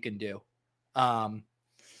that you can do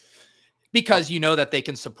because you know that they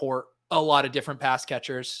can support a lot of different pass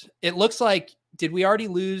catchers. It looks like, did we already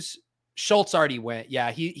lose? Schultz already went.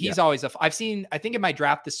 Yeah, he's always I've seen, I think in my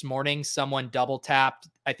draft this morning, someone double tapped.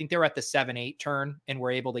 I think they were at the 7-8 turn and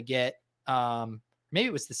were able to get, maybe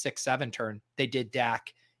it was the 6-7 turn. They did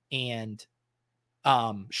Dak and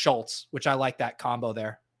Schultz, which I like that combo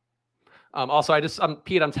there. Also,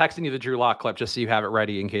 Pete, I'm texting you the Drew Lock clip just so you have it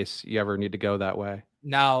ready in case you ever need to go that way.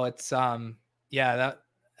 No, it's that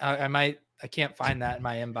I can't find that in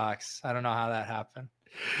my inbox. I don't know how that happened.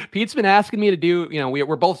 Pete's been asking me to do,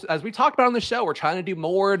 we're both, as we talked about on the show, we're trying to do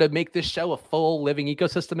more to make this show a full living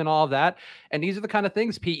ecosystem and all of that. And these are the kind of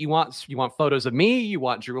things, Pete, you want photos of me, you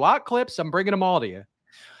want Drew Lock clips. I'm bringing them all to you.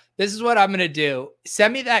 This is what I'm going to do.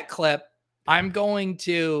 Send me that clip. I'm going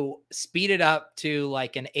to speed it up to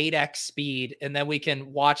like an 8x speed, and then we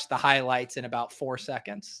can watch the highlights in about 4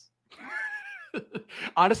 seconds.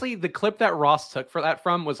 Honestly, the clip that Ross took for that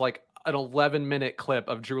from was like an 11-minute clip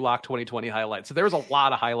of Drew Lock 2020 highlights. So there was a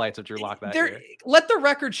lot of highlights of Drew Lock that year. Let the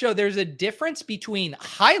record show there's a difference between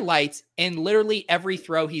highlights and literally every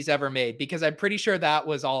throw he's ever made, because I'm pretty sure that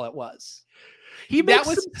was all it was. He makes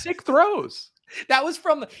some sick throws. That was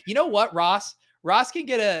from, you know what, Ross? Ross can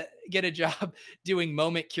get a job doing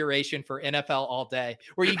moment curation for NFL All Day,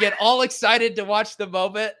 where you get all excited to watch the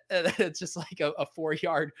moment, and it's just like a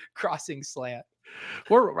 4-yard crossing slant.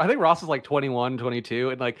 I think Ross is like 21, 22.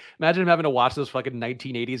 And like, imagine him having to watch those fucking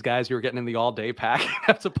 1980s guys who were getting in the all day pack and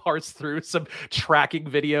have to parse through some tracking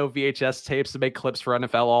video VHS tapes to make clips for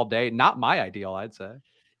NFL All Day. Not my ideal, I'd say.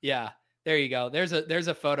 Yeah, there you go. There's a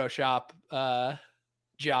Photoshop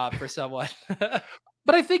job for someone.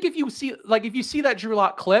 But I think if you see that Drew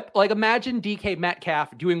Lock clip, like imagine DK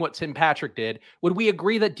Metcalf doing what Tim Patrick did. Would we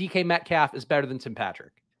agree that DK Metcalf is better than Tim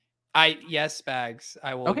Patrick? Yes, Spags.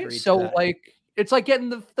 I will agree. So to that. like, it's like getting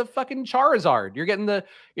the fucking Charizard. You're getting the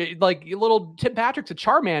like your little Tim Patrick's a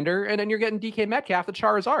Charmander, and then you're getting DK Metcalf the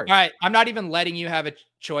Charizard. All right, I'm not even letting you have a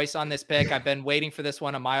choice on this pick. I've been waiting for this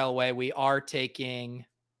one a mile away. We are taking.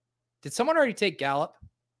 Did someone already take Gallup?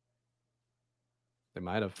 They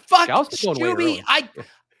might have. Fuck, Scooby.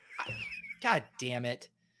 God damn it.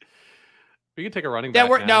 We can take a running back.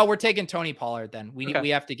 We're taking Tony Pollard then.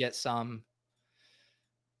 We have to get some.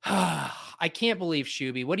 I can't believe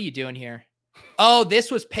Shuby. What are you doing here? Oh,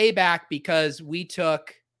 this was payback because we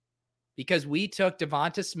took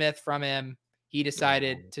Devonta Smith from him. He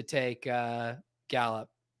decided to take Gallup.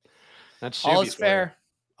 That's all is fair.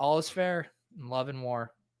 All is fair in love and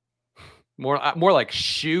war. More like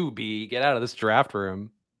Shuby. Get out of this draft room.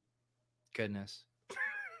 Goodness.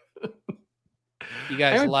 You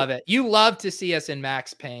guys love it. You love to see us in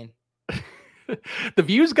max pain. The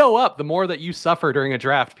views go up the more that you suffer during a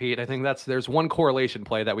draft, Pete. I think there's one correlation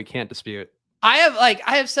play that we can't dispute. I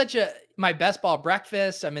have my best ball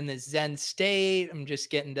breakfast. I'm in the Zen state. I'm just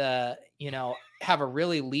getting to, have a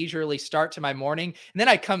really leisurely start to my morning. And then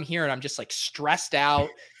I come here and I'm just like stressed out,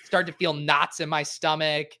 start to feel knots in my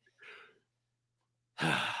stomach.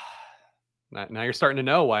 Now you're starting to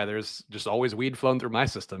know why there's just always weed flowing through my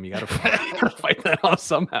system. You got to fight that off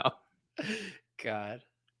somehow. God.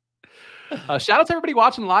 Shout out to everybody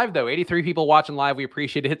watching live, though. 83 people watching live. We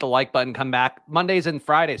appreciate it. Hit the like button. Come back Mondays and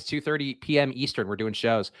Fridays, 2:30 p.m. Eastern. We're doing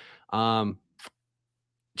shows.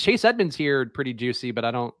 Chase Edmonds here, pretty juicy, but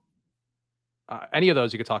I don't. Any of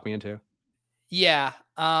those you could talk me into. Yeah.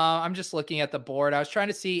 I'm just looking at the board. I was trying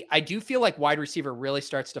to see. I do feel like wide receiver really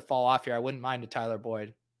starts to fall off here. I wouldn't mind a Tyler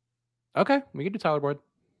Boyd. Okay, we can do Tyler Boyd.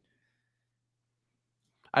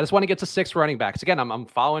 I just want to get to 6 running backs. Again, I'm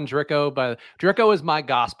following Dricko, but Dricko is my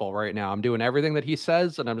gospel right now. I'm doing everything that he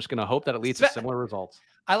says, and I'm just going to hope that it leads to similar results.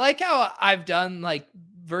 I like how I've done like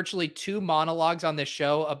virtually 2 monologues on this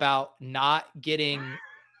show about not getting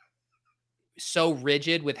so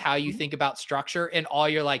rigid with how you think about structure, and all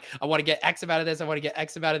you're like, I want to get X out of this. I want to get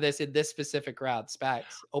X out of this in this specific route. Spags,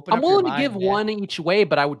 I'm willing to give one each way,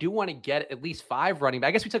 but I do want to get at least 5 running back.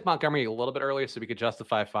 I guess we took Montgomery a little bit earlier so we could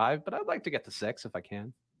justify 5, but I'd like to get to 6 if I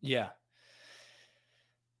can. Yeah.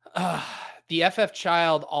 The FF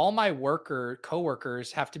child, all my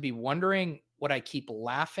coworkers have to be wondering what I keep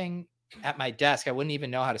laughing at my desk. I wouldn't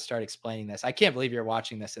even know how to start explaining this. I can't believe you're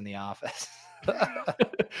watching this in the office.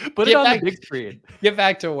 Put it on the big screen. Get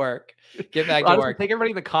back to work. Get back to work. Take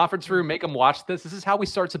everybody in the conference room, make them watch this. This is how we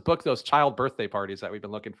start to book those child birthday parties that we've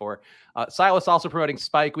been looking for. Silas also promoting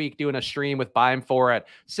Spike Week, doing a stream with Buy-Em4 at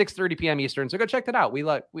 6:30 p.m. Eastern. So go check that out. We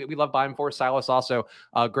love Buy-Em4. Silas also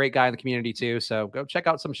a great guy in the community too. So go check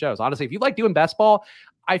out some shows. Honestly, if you like doing best ball,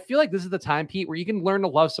 I feel like this is the time, Pete, where you can learn to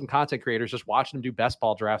love some content creators just watching them do best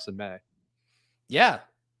ball drafts in May. Yeah,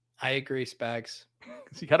 I agree, Spags.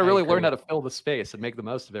 You got to really learn how to fill the space and make the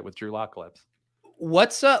most of it with Drew Lock clips.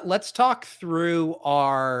 Let's talk through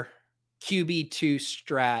our QB2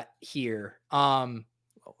 strat here.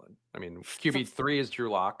 QB3 is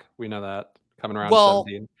Drew Lock. We know that coming around. Well,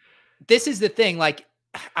 17. This is the thing. Like,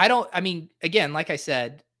 again, like I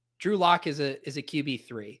said, Drew Lock is a QB3.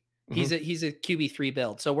 Mm-hmm. He's a QB3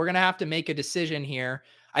 build. So we're going to have to make a decision here.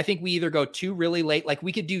 I think we either go 2 really late, like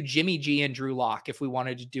we could do Jimmy G and Drew Lock if we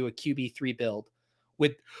wanted to do a QB3 build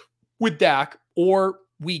with Dak, or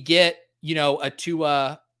we get, a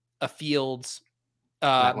Tua, a Fields,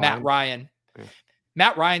 Matt Ryan. Yeah.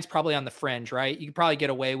 Matt Ryan's probably on the fringe, right? You could probably get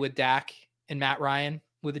away with Dak and Matt Ryan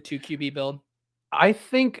with a 2 QB build. I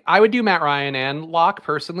think I would do Matt Ryan and Locke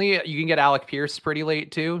personally. You can get Alec Pierce pretty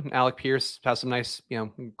late too. Alec Pierce has some nice,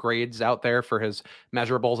 grades out there for his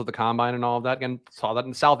measurables at the combine and all of that. Again, saw that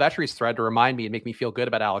in Sal Vetri's thread to remind me and make me feel good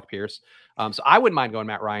about Alec Pierce. So I wouldn't mind going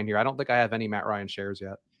Matt Ryan here. I don't think I have any Matt Ryan shares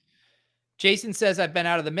yet. Jason says, I've been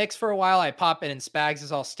out of the mix for a while. I pop in and Spags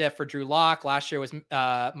is all stiff for Drew Lock. Last year was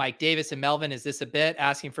Mike Davis and Melvin. Is this a bit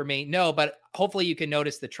asking for me? No, but hopefully you can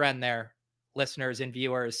notice the trend there, listeners and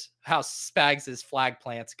viewers, how Spags' flag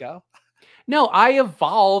plants go. No, I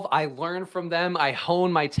evolve. I learn from them. I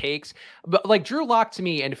hone my takes. But like Drew Lock to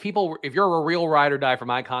me, and if you're a real ride or die for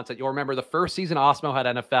my content, you'll remember the first season Osmo had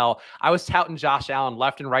NFL. I was touting Josh Allen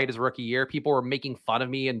left and right his rookie year. People were making fun of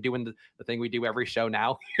me and doing the thing we do every show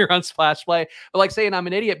now here on Splash Play. But like saying I'm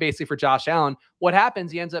an idiot basically for Josh Allen. What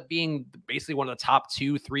happens? He ends up being basically one of the top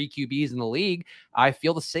 2-3 QBs in the league. I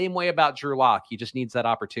feel the same way about Drew Lock. He just needs that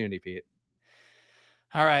opportunity, Pete.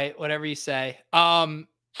 All right, whatever you say.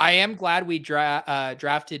 I am glad we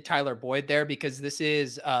drafted Tyler Boyd there because this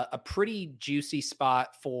is a pretty juicy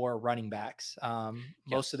spot for running backs.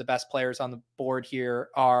 Most of the best players on the board here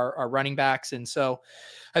are running backs. And so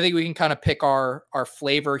I think we can kind of pick our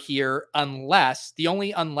flavor here, unless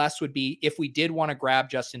would be if we did want to grab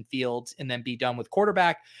Justin Fields and then be done with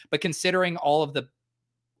quarterback. But considering all of the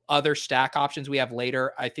other stack options we have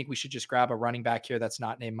later, I think we should just grab a running back here that's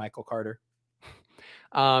not named Michael Carter.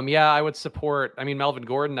 Yeah, I would support. I mean, Melvin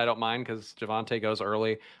Gordon, I don't mind because Javonte goes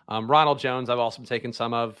early. Ronald Jones, I've also taken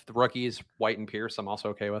some of the rookies, White and Pierce. I'm also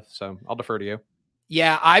okay with. So I'll defer to you.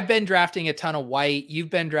 Yeah, I've been drafting a ton of White. You've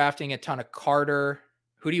been drafting a ton of Carter.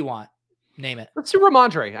 Who do you want? Name it. Let's do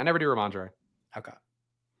Ramondre. I never do Ramondre. Okay.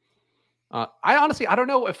 I don't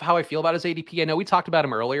know how I feel about his ADP. I know we talked about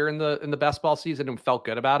him earlier in the best ball season and felt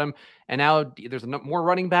good about him. And now there's more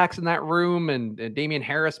running backs in that room, and Damian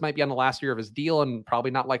Harris might be on the last year of his deal and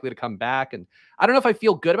probably not likely to come back. And I don't know if I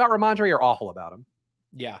feel good about Ramondre or awful about him.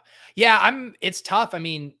 Yeah. It's tough. I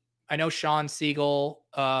mean, I know Sean Siegel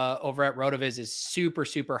over at Rotoviz is super,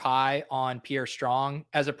 super high on Pierre Strong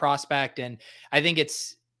as a prospect. And I think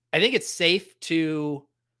it's safe to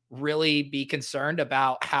really be concerned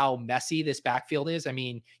about how messy this backfield is. I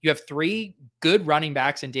mean, you have 3 good running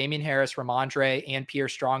backs in Damian Harris, Ramondre, and Pierre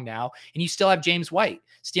Strong now, and you still have James White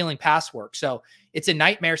stealing pass work. So it's a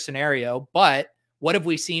nightmare scenario, but what have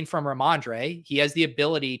we seen from Ramondre? He has the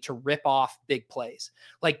ability to rip off big plays.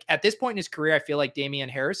 Like at this point in his career, I feel like Damian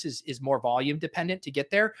Harris is more volume dependent to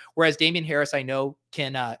get there. Whereas Damian Harris, I know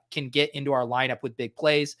can get into our lineup with big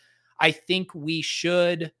plays. I think we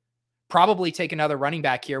should probably take another running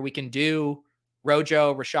back here. We can do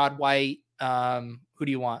Rojo, Rachaad White. Who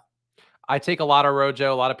do you want? I take a lot of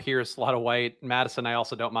Rojo, a lot of Pierce, a lot of White. Madison, I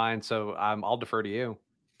also don't mind. So I'll defer to you.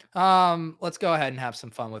 Let's go ahead and have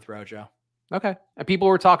some fun with Rojo. Okay. And people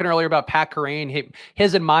were talking earlier about Pat Kerrane.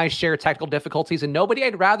 His and my share technical difficulties, and nobody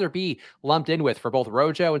I'd rather be lumped in with for both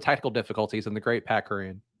Rojo and technical difficulties than the great Pat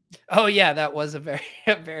Kerrane. Oh yeah, that was a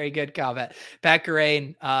very good comment. Pat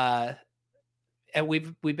Kerrane, and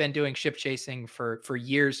we've been doing ship chasing for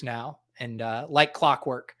years now. And like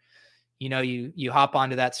clockwork, you hop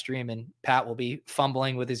onto that stream and Pat will be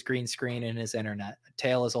fumbling with his green screen and his internet. A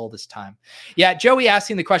tale as old as time. Yeah, Joey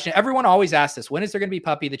asking the question. Everyone always asks this. When is there going to be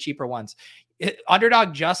Puppy, the cheaper ones?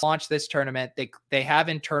 Underdog just launched this tournament. They have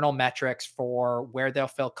internal metrics for where they'll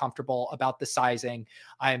feel comfortable about the sizing.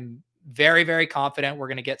 I'm very, very confident we're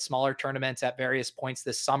going to get smaller tournaments at various points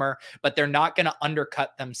this summer, but they're not going to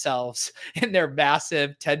undercut themselves in their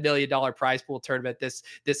massive $10 million prize pool tournament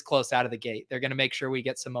this close out of the gate. They're going to make sure we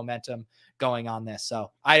get some momentum going on this. So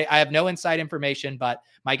I have no inside information, but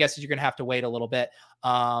my guess is you're going to have to wait a little bit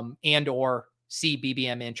and or see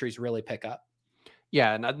BBM entries really pick up.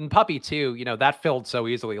 Yeah, and Puppy too, that filled so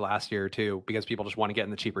easily last year too, because people just want to get in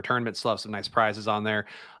the cheaper tournament, still have some nice prizes on there.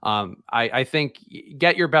 I think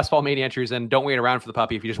get your best ball mania entries in. Don't wait around for the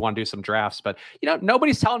Puppy if you just want to do some drafts. But,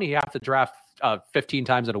 nobody's telling you have to draft 15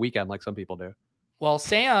 times in a weekend like some people do. Well,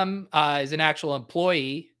 Sam is an actual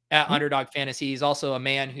employee at Underdog Fantasy. He's also a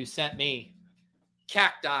man who sent me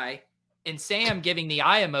cacti. And Sam giving the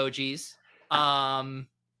eye emojis,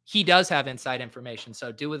 he does have inside information.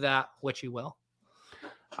 So do with that what you will.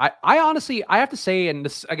 I honestly, I have to say, and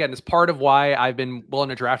this, again, is part of why I've been willing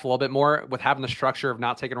to draft a little bit more with having the structure of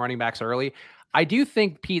not taking running backs early. I do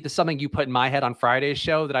think, Pete, this is something you put in my head on Friday's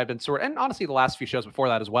show that I've been and honestly, the last few shows before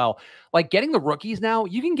that as well. Like getting the rookies now,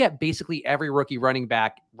 you can get basically every rookie running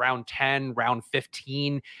back round 10, round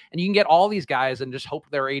 15, and you can get all these guys and just hope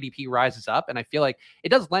their ADP rises up. And I feel like it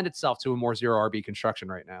does lend itself to a more zero RB construction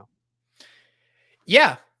right now.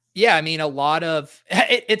 Yeah. Yeah, I mean, a lot of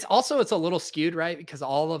it's a little skewed, right? Because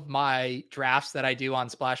all of my drafts that I do on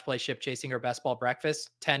Splash Play, Ship Chasing, or Best Ball Breakfast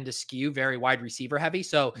tend to skew very wide receiver heavy.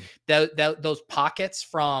 So those pockets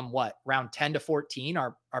from what round 10 to 14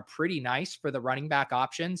 are pretty nice for the running back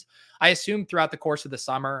options. I assume throughout the course of the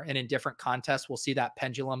summer and in different contests, we'll see that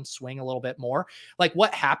pendulum swing a little bit more. Like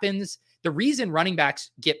what happens, the reason running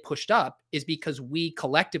backs get pushed up is because we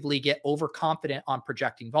collectively get overconfident on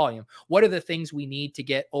projecting volume. What are the things we need to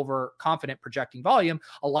get overconfident projecting volume?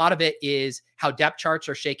 A lot of it is how depth charts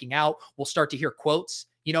are shaking out. We'll start to hear quotes,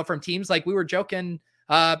 from teams. Like we were joking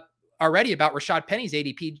already about Rashad Penny's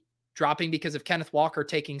ADP dropping because of Kenneth Walker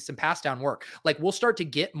taking some pass down work. Like we'll start to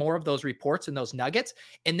get more of those reports and those nuggets.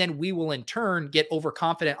 And then we will in turn get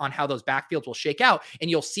overconfident on how those backfields will shake out. And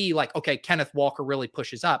you'll see like, okay, Kenneth Walker really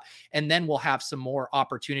pushes up. And then we'll have some more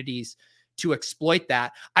opportunities to exploit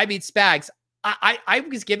that. I mean, Spags, I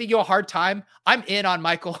was giving you a hard time. I'm in on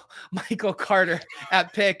Michael Carter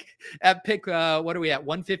at pick. What are we at?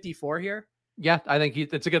 154 here. Yeah, I think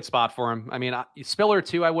it's a good spot for him. I mean, Spiller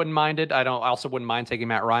too, I wouldn't mind it. I also wouldn't mind taking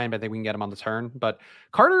Matt Ryan, but I think we can get him on the turn. But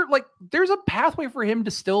Carter, like, there's a pathway for him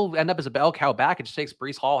to still end up as a bell cow back. It just takes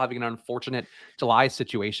Breece Hall having an unfortunate July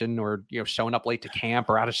situation, or showing up late to camp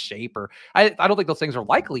or out of shape. Or I don't think those things are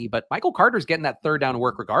likely. But Michael Carter's getting that third down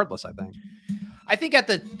work regardless. I think at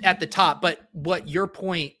the top. But what your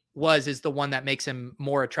point is the one that makes him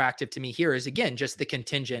more attractive to me here is, again, just the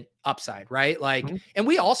contingent upside, right? Like, and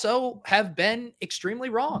we also have been extremely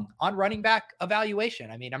wrong on running back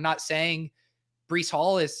evaluation. I mean, I'm not saying Breece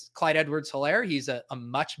Hall is Clyde Edwards-Helaire. He's a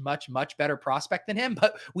much, much, much better prospect than him,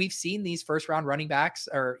 but we've seen these first round running backs,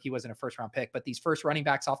 or he wasn't a first round pick, but these first running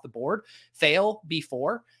backs off the board fail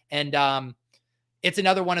before. And, it's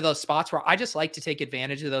another one of those spots where I just like to take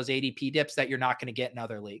advantage of those ADP dips that you're not going to get in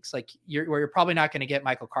other leagues. Like you're probably not going to get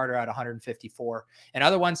Michael Carter at 154 and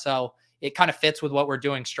other ones. So it kind of fits with what we're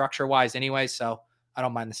doing structure wise anyway. So I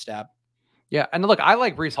don't mind the stab. Yeah. And look, I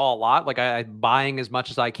like Breece Hall a lot. Like I'm buying as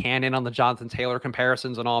much as I can in on the Jonathan Taylor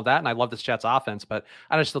comparisons and all of that. And I love this Jets offense, but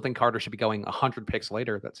I just still think Carter should be going 100 picks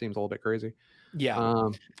later. That seems a little bit crazy. Yeah.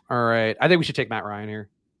 All right. I think we should take Matt Ryan here.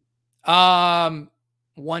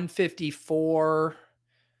 154.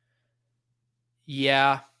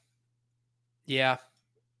 Yeah. All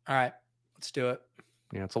right. Let's do it.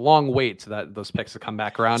 Yeah, it's a long wait to those picks to come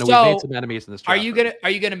back around. And so, we've made some enemies in this draft.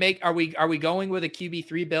 Are we going with a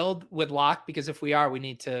QB3 build with Locke? Because if we are, we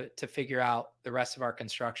need to figure out the rest of our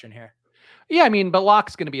construction here. Yeah, I mean, but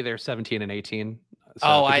Locke's going to be there 17 and 18.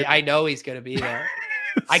 So I know he's going to be there.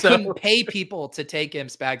 I couldn't pay people to take him,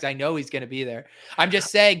 Spags. I know he's going to be there. I'm just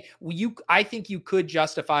saying, I think you could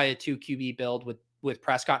justify a 2 QB build with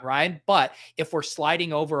Prescott and Ryan, but if we're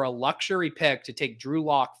sliding over a luxury pick to take Drew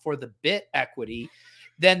Lock for the bit equity,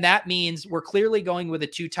 then that means we're clearly going with a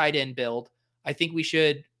 2 tight end build. I think we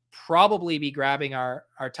should probably be grabbing our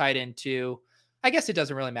tight end 2. I guess it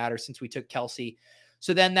doesn't really matter since we took Kelsey.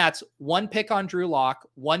 So then that's 1 pick on Drew Lock,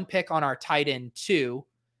 1 pick on our tight end 2,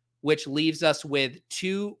 which leaves us with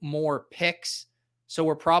 2 more picks. So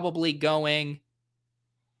we're probably going,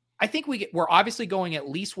 I think we're obviously going at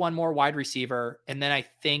least 1 more wide receiver. And then I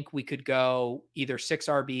think we could go either 6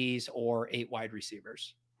 RBs or 8 wide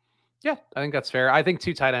receivers. Yeah, I think that's fair. I think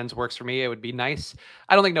 2 tight ends works for me. It would be nice.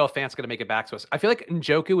 I don't think Noah Fant's going to make it back to us. I feel like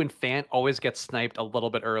Njoku and Fant always get sniped a little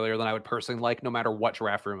bit earlier than I would personally like, no matter what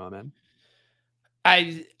draft room I'm in.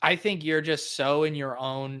 I think you're just so in your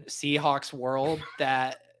own Seahawks world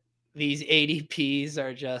that these ADPs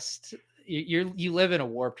are just, you live in a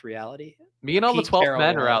warped reality. Me and all the 12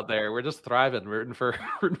 men are out there. We're just thriving, rooting for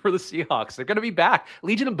the Seahawks. They're going to be back.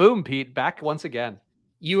 Legion of Boom, Pete, back once again.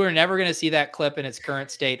 You are never going to see that clip in its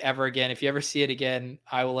current state ever again. If you ever see it again,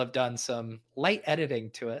 I will have done some light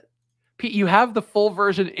editing to it. Pete, you have the full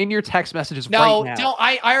version in your text messages right now. No, don't.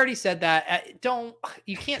 I already said that.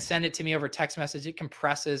 You can't send it to me over text message. It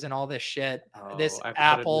compresses and all this shit. This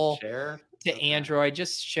Apple to Android.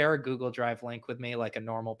 Just share a Google Drive link with me like a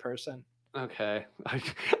normal person. Okay.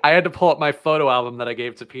 I had to pull up my photo album that I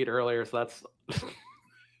gave to Pete earlier, so that's...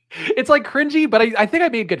 It's like cringy, but I think I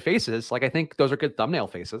made good faces. Like, I think those are good thumbnail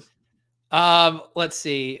faces. Let's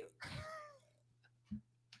see.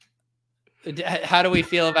 How do we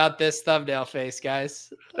feel about this thumbnail face,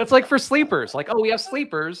 guys? That's like for sleepers. Like, oh, we have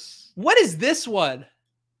sleepers. What is this one?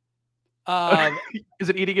 Is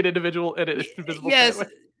it eating an invisible yes.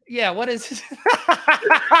 Sandwich? Yeah, what is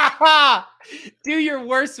Do your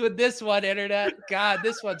worst with this one, internet. God,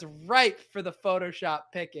 this one's ripe for the Photoshop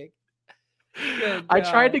picking. I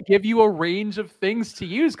tried to give you a range of things to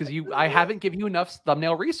use because I haven't given you enough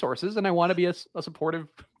thumbnail resources, and I want to be a supportive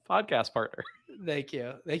podcast partner. Thank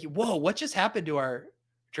you. Whoa, what just happened to our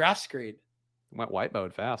Draft screen. Went white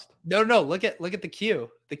mode fast. No. Look at the queue.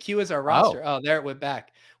 The queue is our roster. Oh, there it went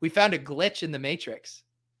back. We found a glitch in the matrix.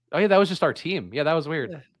 Oh yeah, that was just our team. Yeah, that was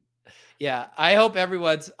weird. Yeah, I hope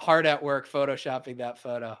everyone's hard at work photoshopping that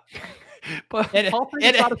photo. But Paul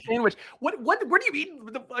Pringle's not a sandwich. What do you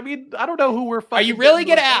mean? I mean, I don't know who we're. Are you really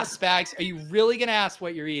gonna ask, Spags? Are you really gonna ask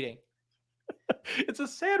what you're eating? It's a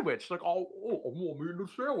sandwich. Like, I'm eating a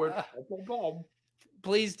sandwich.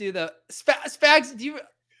 Please do the Spags.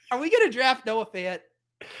 Are we gonna draft Noah Fant?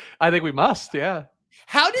 I think we must. Yeah.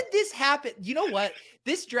 How did this happen? You know what?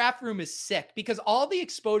 This draft room is sick because all the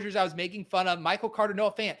exposures I was making fun of, Michael Carter,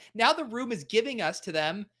 Noah Fant, now the room is giving us to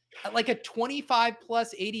them at like a 25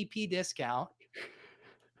 plus ADP discount.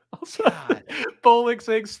 Also, Bowling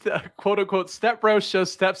saying, quote unquote, Step Bro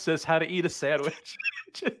shows Stepsis how to eat a sandwich.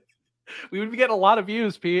 We would be getting a lot of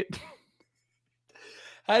views, Pete.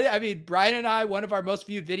 I mean, Brian and I, one of our most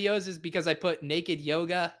viewed videos is because I put naked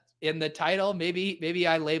yoga in the title. Maybe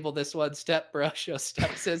I label this one Step Bro shows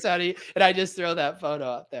Stepsis how to eat, and I just throw that photo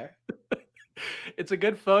up there. It's a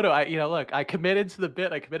good photo. Look, I committed to the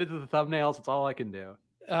bit. I committed to the thumbnails. It's all I can do.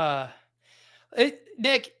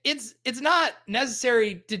 Nick, it's not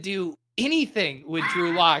necessary to do anything with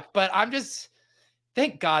Drew Lock, but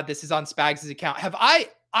thank God this is on Spags' account.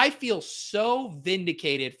 I feel so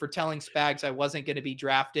vindicated for telling Spags I wasn't going to be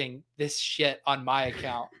drafting this shit on my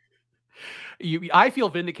account. I feel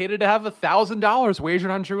vindicated to have $1,000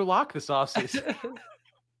 wagered on Drew Lock this offseason.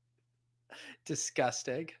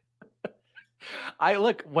 Disgusting.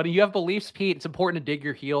 When you have beliefs, Pete, it's important to dig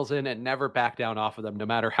your heels in and never back down off of them, no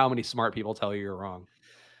matter how many smart people tell you you're wrong.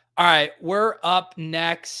 All right, we're up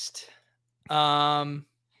next. I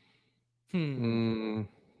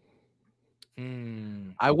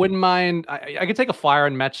wouldn't mind. I could take a flyer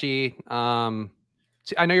on Mechie.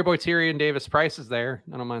 I know your boy Tyrion Davis Price is there.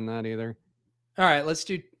 I don't mind that either. All right, let's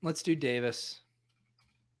do Davis.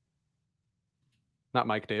 Not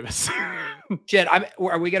Mike Davis. Shit,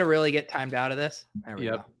 are we gonna really get timed out of this? There we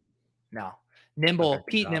go. No,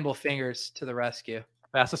 Pete Nimble Fingers to the rescue.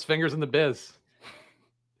 Fastest fingers in the biz.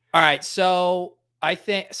 All right, so I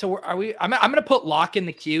think so. Are we? I'm gonna put Lock in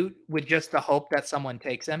the queue with just the hope that someone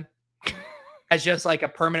takes him, as just like a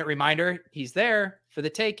permanent reminder. He's there for the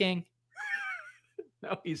taking.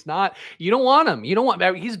 No, he's not. You don't want him.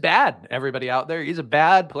 He's bad. Everybody out there, he's a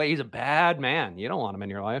bad player. He's a bad man. You don't want him in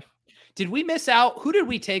your life. Did we miss out? Who did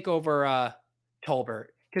we take over Tolbert?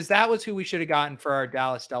 Because that was who we should have gotten for our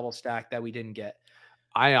Dallas double stack that we didn't get.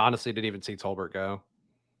 I honestly didn't even see Tolbert go.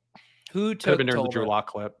 Who took Could have been during Tolbert? the Drew Lock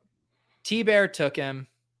clip. T-Bear took him.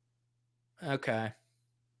 Okay.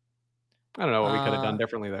 I don't know what we could have done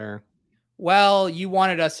differently there. Well, you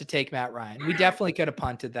wanted us to take Matt Ryan. We definitely could have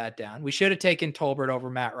punted that down. We should have taken Tolbert over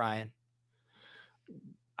Matt Ryan.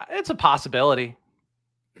 It's a possibility.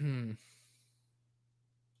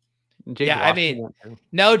 Yeah, I mean,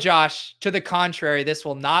 no, Josh. To the contrary, this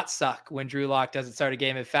will not suck when Drew Lock doesn't start a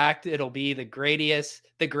game. In fact, it'll be the greatest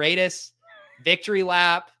victory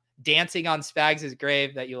lap dancing on Spags'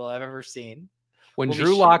 grave that you will have ever seen. When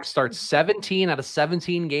Drew Lock starts 17 out of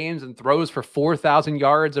 17 games and throws for 4,000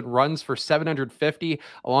 yards and runs for 750,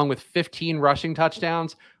 along with 15 rushing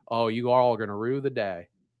touchdowns, you all are going to rue the day.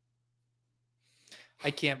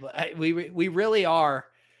 I can't. We really are.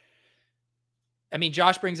 I mean,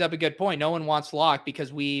 Josh brings up a good point. No one wants Lock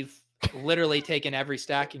because we've literally taken every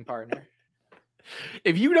stacking partner.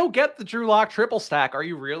 If you don't get the Drew Lock triple stack, are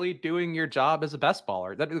you really doing your job as a best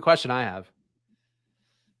baller? That's the question I have.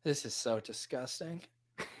 This is so disgusting.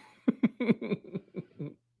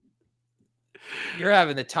 You're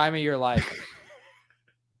having the time of your life.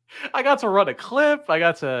 I got to run a clip. I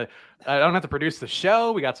don't have to produce the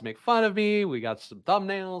show. We got to make fun of me. We got some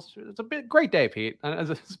thumbnails. It's a great day, Pete.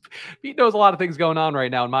 Pete knows a lot of things going on right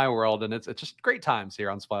now in my world, and it's just great times here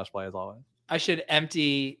on Splash Play as always. I should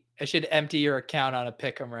empty your account on a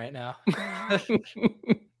pick'em right now. I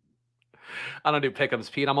don't do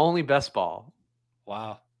pick'ems, Pete. I'm only best ball.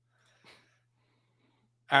 Wow.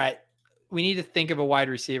 All right. We need to think of a wide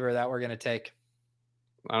receiver that we're going to take.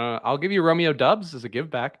 I'll give you Romeo Dubs as a give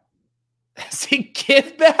back. As a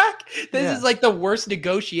give back? This is like the worst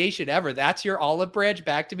negotiation ever. That's your olive branch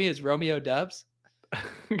back to me is Romeo Dubs.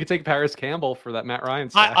 You could take Paris Campbell for that Matt Ryan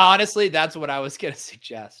stack. Honestly, that's what I was going to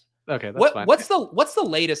suggest. Okay, that's fine. What's the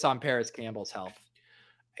latest on Paris Campbell's health?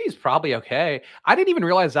 He's probably okay. I didn't even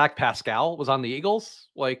realize Zach Pascal was on the Eagles.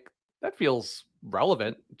 Like, that feels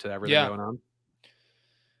relevant to everything going on.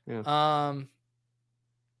 Yeah.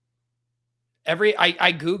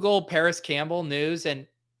 I Google Paris Campbell news and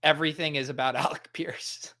everything is about Alec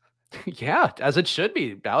Pierce. Yeah, as it should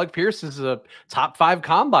be. Alec Pierce is a top 5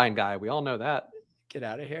 combine guy. We all know that. Get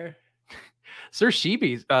out of here. Sir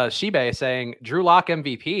Shibe saying Drew Lock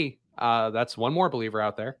MVP. That's one more believer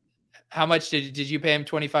out there. How much did you pay him?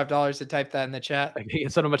 $25 to type that in the chat? He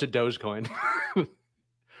sent a bunch of Dogecoin.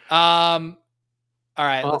 All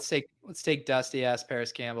right, well, let's take Dusty ass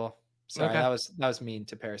Paris Campbell. Sorry, Okay. that was mean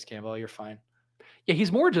to Paris Campbell. You're fine. Yeah,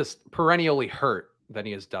 he's more just perennially hurt than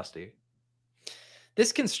he is Dusty.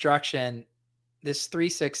 This construction, this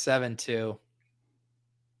 3-6-7-2.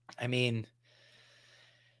 I mean,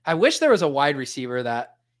 I wish there was a wide receiver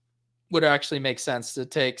that would actually make sense to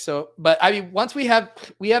take. So, but I mean, once we have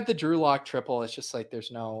the Drew Lock triple, it's just like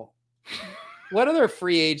there's no what other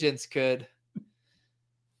free agents could.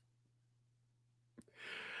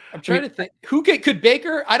 I'm trying to think who could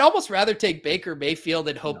Baker. I'd almost rather take Baker Mayfield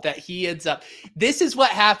and hope that he ends up. This is what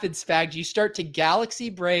happens, Spags. You start to galaxy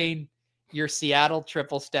brain your Seattle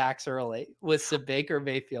triple stacks early with some Baker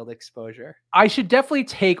Mayfield exposure. I should definitely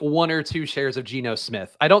take 1 or 2 shares of Geno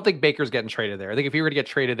Smith. I don't think Baker's getting traded there. I think if he were to get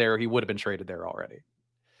traded there, he would have been traded there already.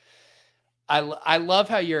 I love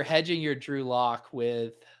how you're hedging your Drew Lock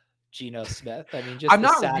with Geno Smith. I mean, I'm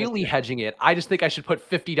not really hedging it. I just think I should put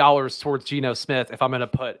 $50 towards Geno Smith if I'm going to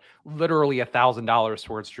put literally $1,000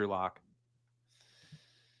 towards Drew Lock.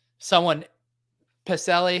 Someone,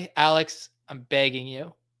 Pacelli, Alex, I'm begging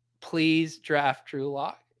you, please draft Drew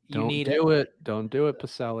Lock. Don't do it. Don't do it,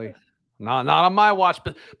 Pacelli. Not on my watch.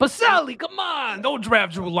 But Pacelli, come on, don't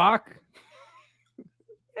draft Drew Lock.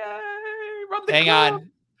 Yay, run the Hang club.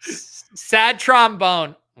 on, sad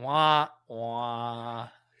trombone. Wah wah.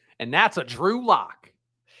 And that's a Drew Lock.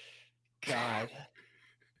 God,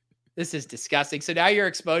 this is disgusting. So now your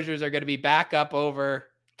exposures are going to be back up over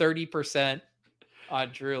 30%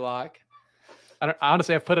 on Drew Lock.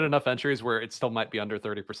 Honestly, I've put in enough entries where it still might be under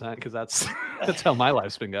 30% because that's how my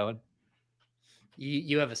life's been going.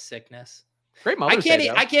 You have a sickness. Great Mother's Day,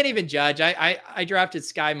 though. I can't even judge. I drafted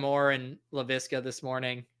Sky Moore and LaVisca this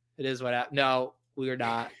morning. It is what happened. No, we're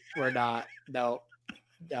not. We're not. No,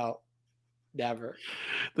 never.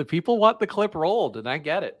 The people want the clip rolled, and I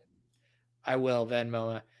get it. I will,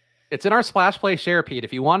 Venmo. It's in our Splash Play share, Pete.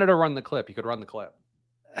 If you wanted to run the clip, you could run the clip.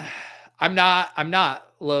 I'm not.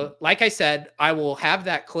 Like I said, I will have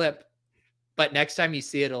that clip, but next time you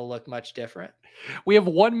see it, it'll look much different. We have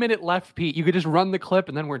 1 minute left, Pete. You could just run the clip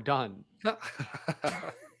and then we're done.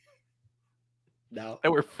 No.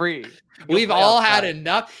 And we're free. We've all had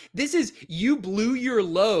enough. This is, you blew your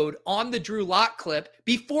load on the Drew Lock clip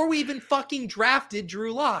before we even fucking drafted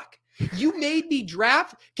Drew Lock. You made me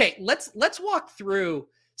draft. Okay, let's walk through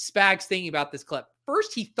Spags thinking about this clip.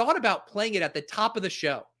 First, he thought about playing it at the top of the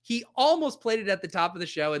show. He almost played it at the top of the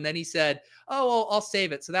show, and then he said, oh, well, I'll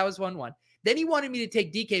save it. So that was 1-1. Then he wanted me to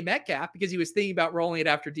take DK Metcalf because he was thinking about rolling it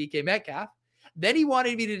after DK Metcalf. Then he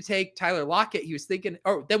wanted me to take Tyler Lockett. He was thinking,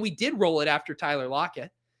 then we did roll it after Tyler Lockett.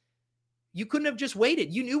 You couldn't have just waited.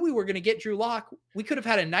 You knew we were going to get Drew Lock. We could have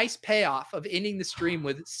had a nice payoff of ending the stream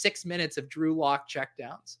with 6 minutes of Drew Lock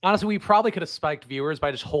checkdowns. Honestly, we probably could have spiked viewers by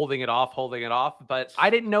just holding it off. But I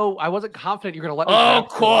didn't know. I wasn't confident you're going to let me. Oh,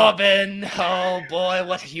 Corbin. Oh, boy,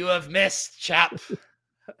 what you have missed, chap.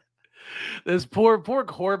 This poor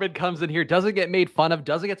Corbin comes in here, doesn't get made fun of,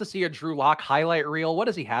 doesn't get to see a Drew Lock highlight reel. What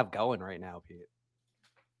does he have going right now, Pete?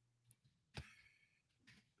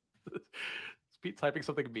 Is Pete typing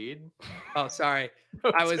something mean? Oh, sorry.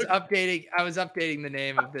 I was updating the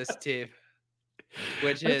name of this team,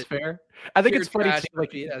 which is fair. I think it's funny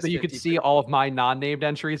too, that you could see all of my non-named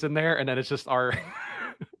entries in there, and then it's just our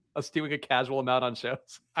us doing a casual amount on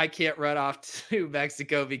shows. I can't run off to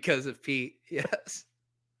Mexico because of Pete. Yes.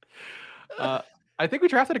 I think we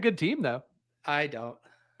drafted a good team, though. I don't.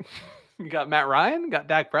 You got Matt Ryan, got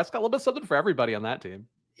Dak Prescott, a little bit something for everybody on that team.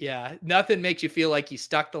 Yeah, nothing makes you feel like you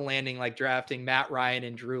stuck the landing like drafting Matt Ryan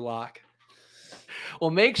and Drew Lock. Well,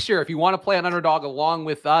 make sure if you want to play an underdog along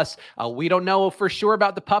with us, we don't know for sure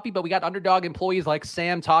about the puppy, but we got underdog employees like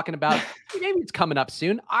Sam talking about maybe it's coming up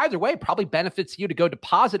soon. Either way, probably benefits you to go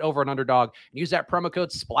deposit over an underdog and use that promo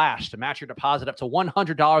code SPLASH to match your deposit up to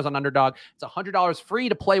 $100 on underdog. It's $100 free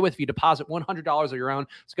to play with if you deposit $100 of your own.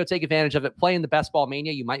 So go take advantage of it. Play in the Best Ball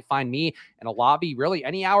Mania. You might find me in a lobby really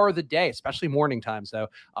any hour of the day, especially morning times. So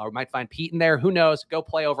we might find Pete in there. Who knows? Go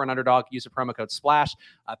play over an underdog. Use the promo code SPLASH.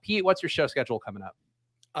 Pete, what's your show schedule coming up?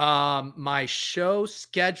 My show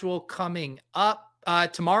schedule coming up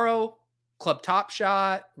tomorrow, Club Top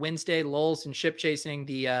Shot, Wednesday, Lulz and Ship Chasing,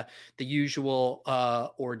 the usual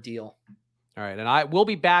ordeal. All right. And I will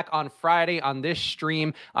be back on Friday on this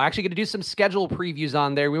stream. I'm actually going to do some schedule previews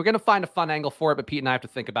on there. We were going to find a fun angle for it, but Pete and I have to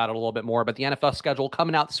think about it a little bit more. But the NFL schedule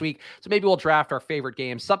coming out this week. So maybe we'll draft our favorite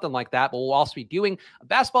games, something like that. But we'll also be doing a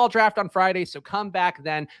basketball draft on Friday. So come back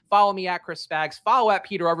then. Follow me at Chris Spags. Follow at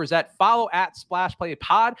Peter Overzet. Follow at Splash Play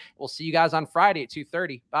Pod. We'll see you guys on Friday at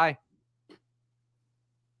 2:30. Bye.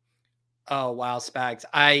 Oh, wow, Spags.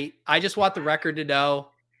 I just want the record to know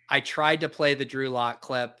I tried to play the Drew Lock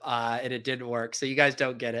clip and it didn't work. So you guys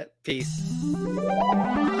don't get it. Peace.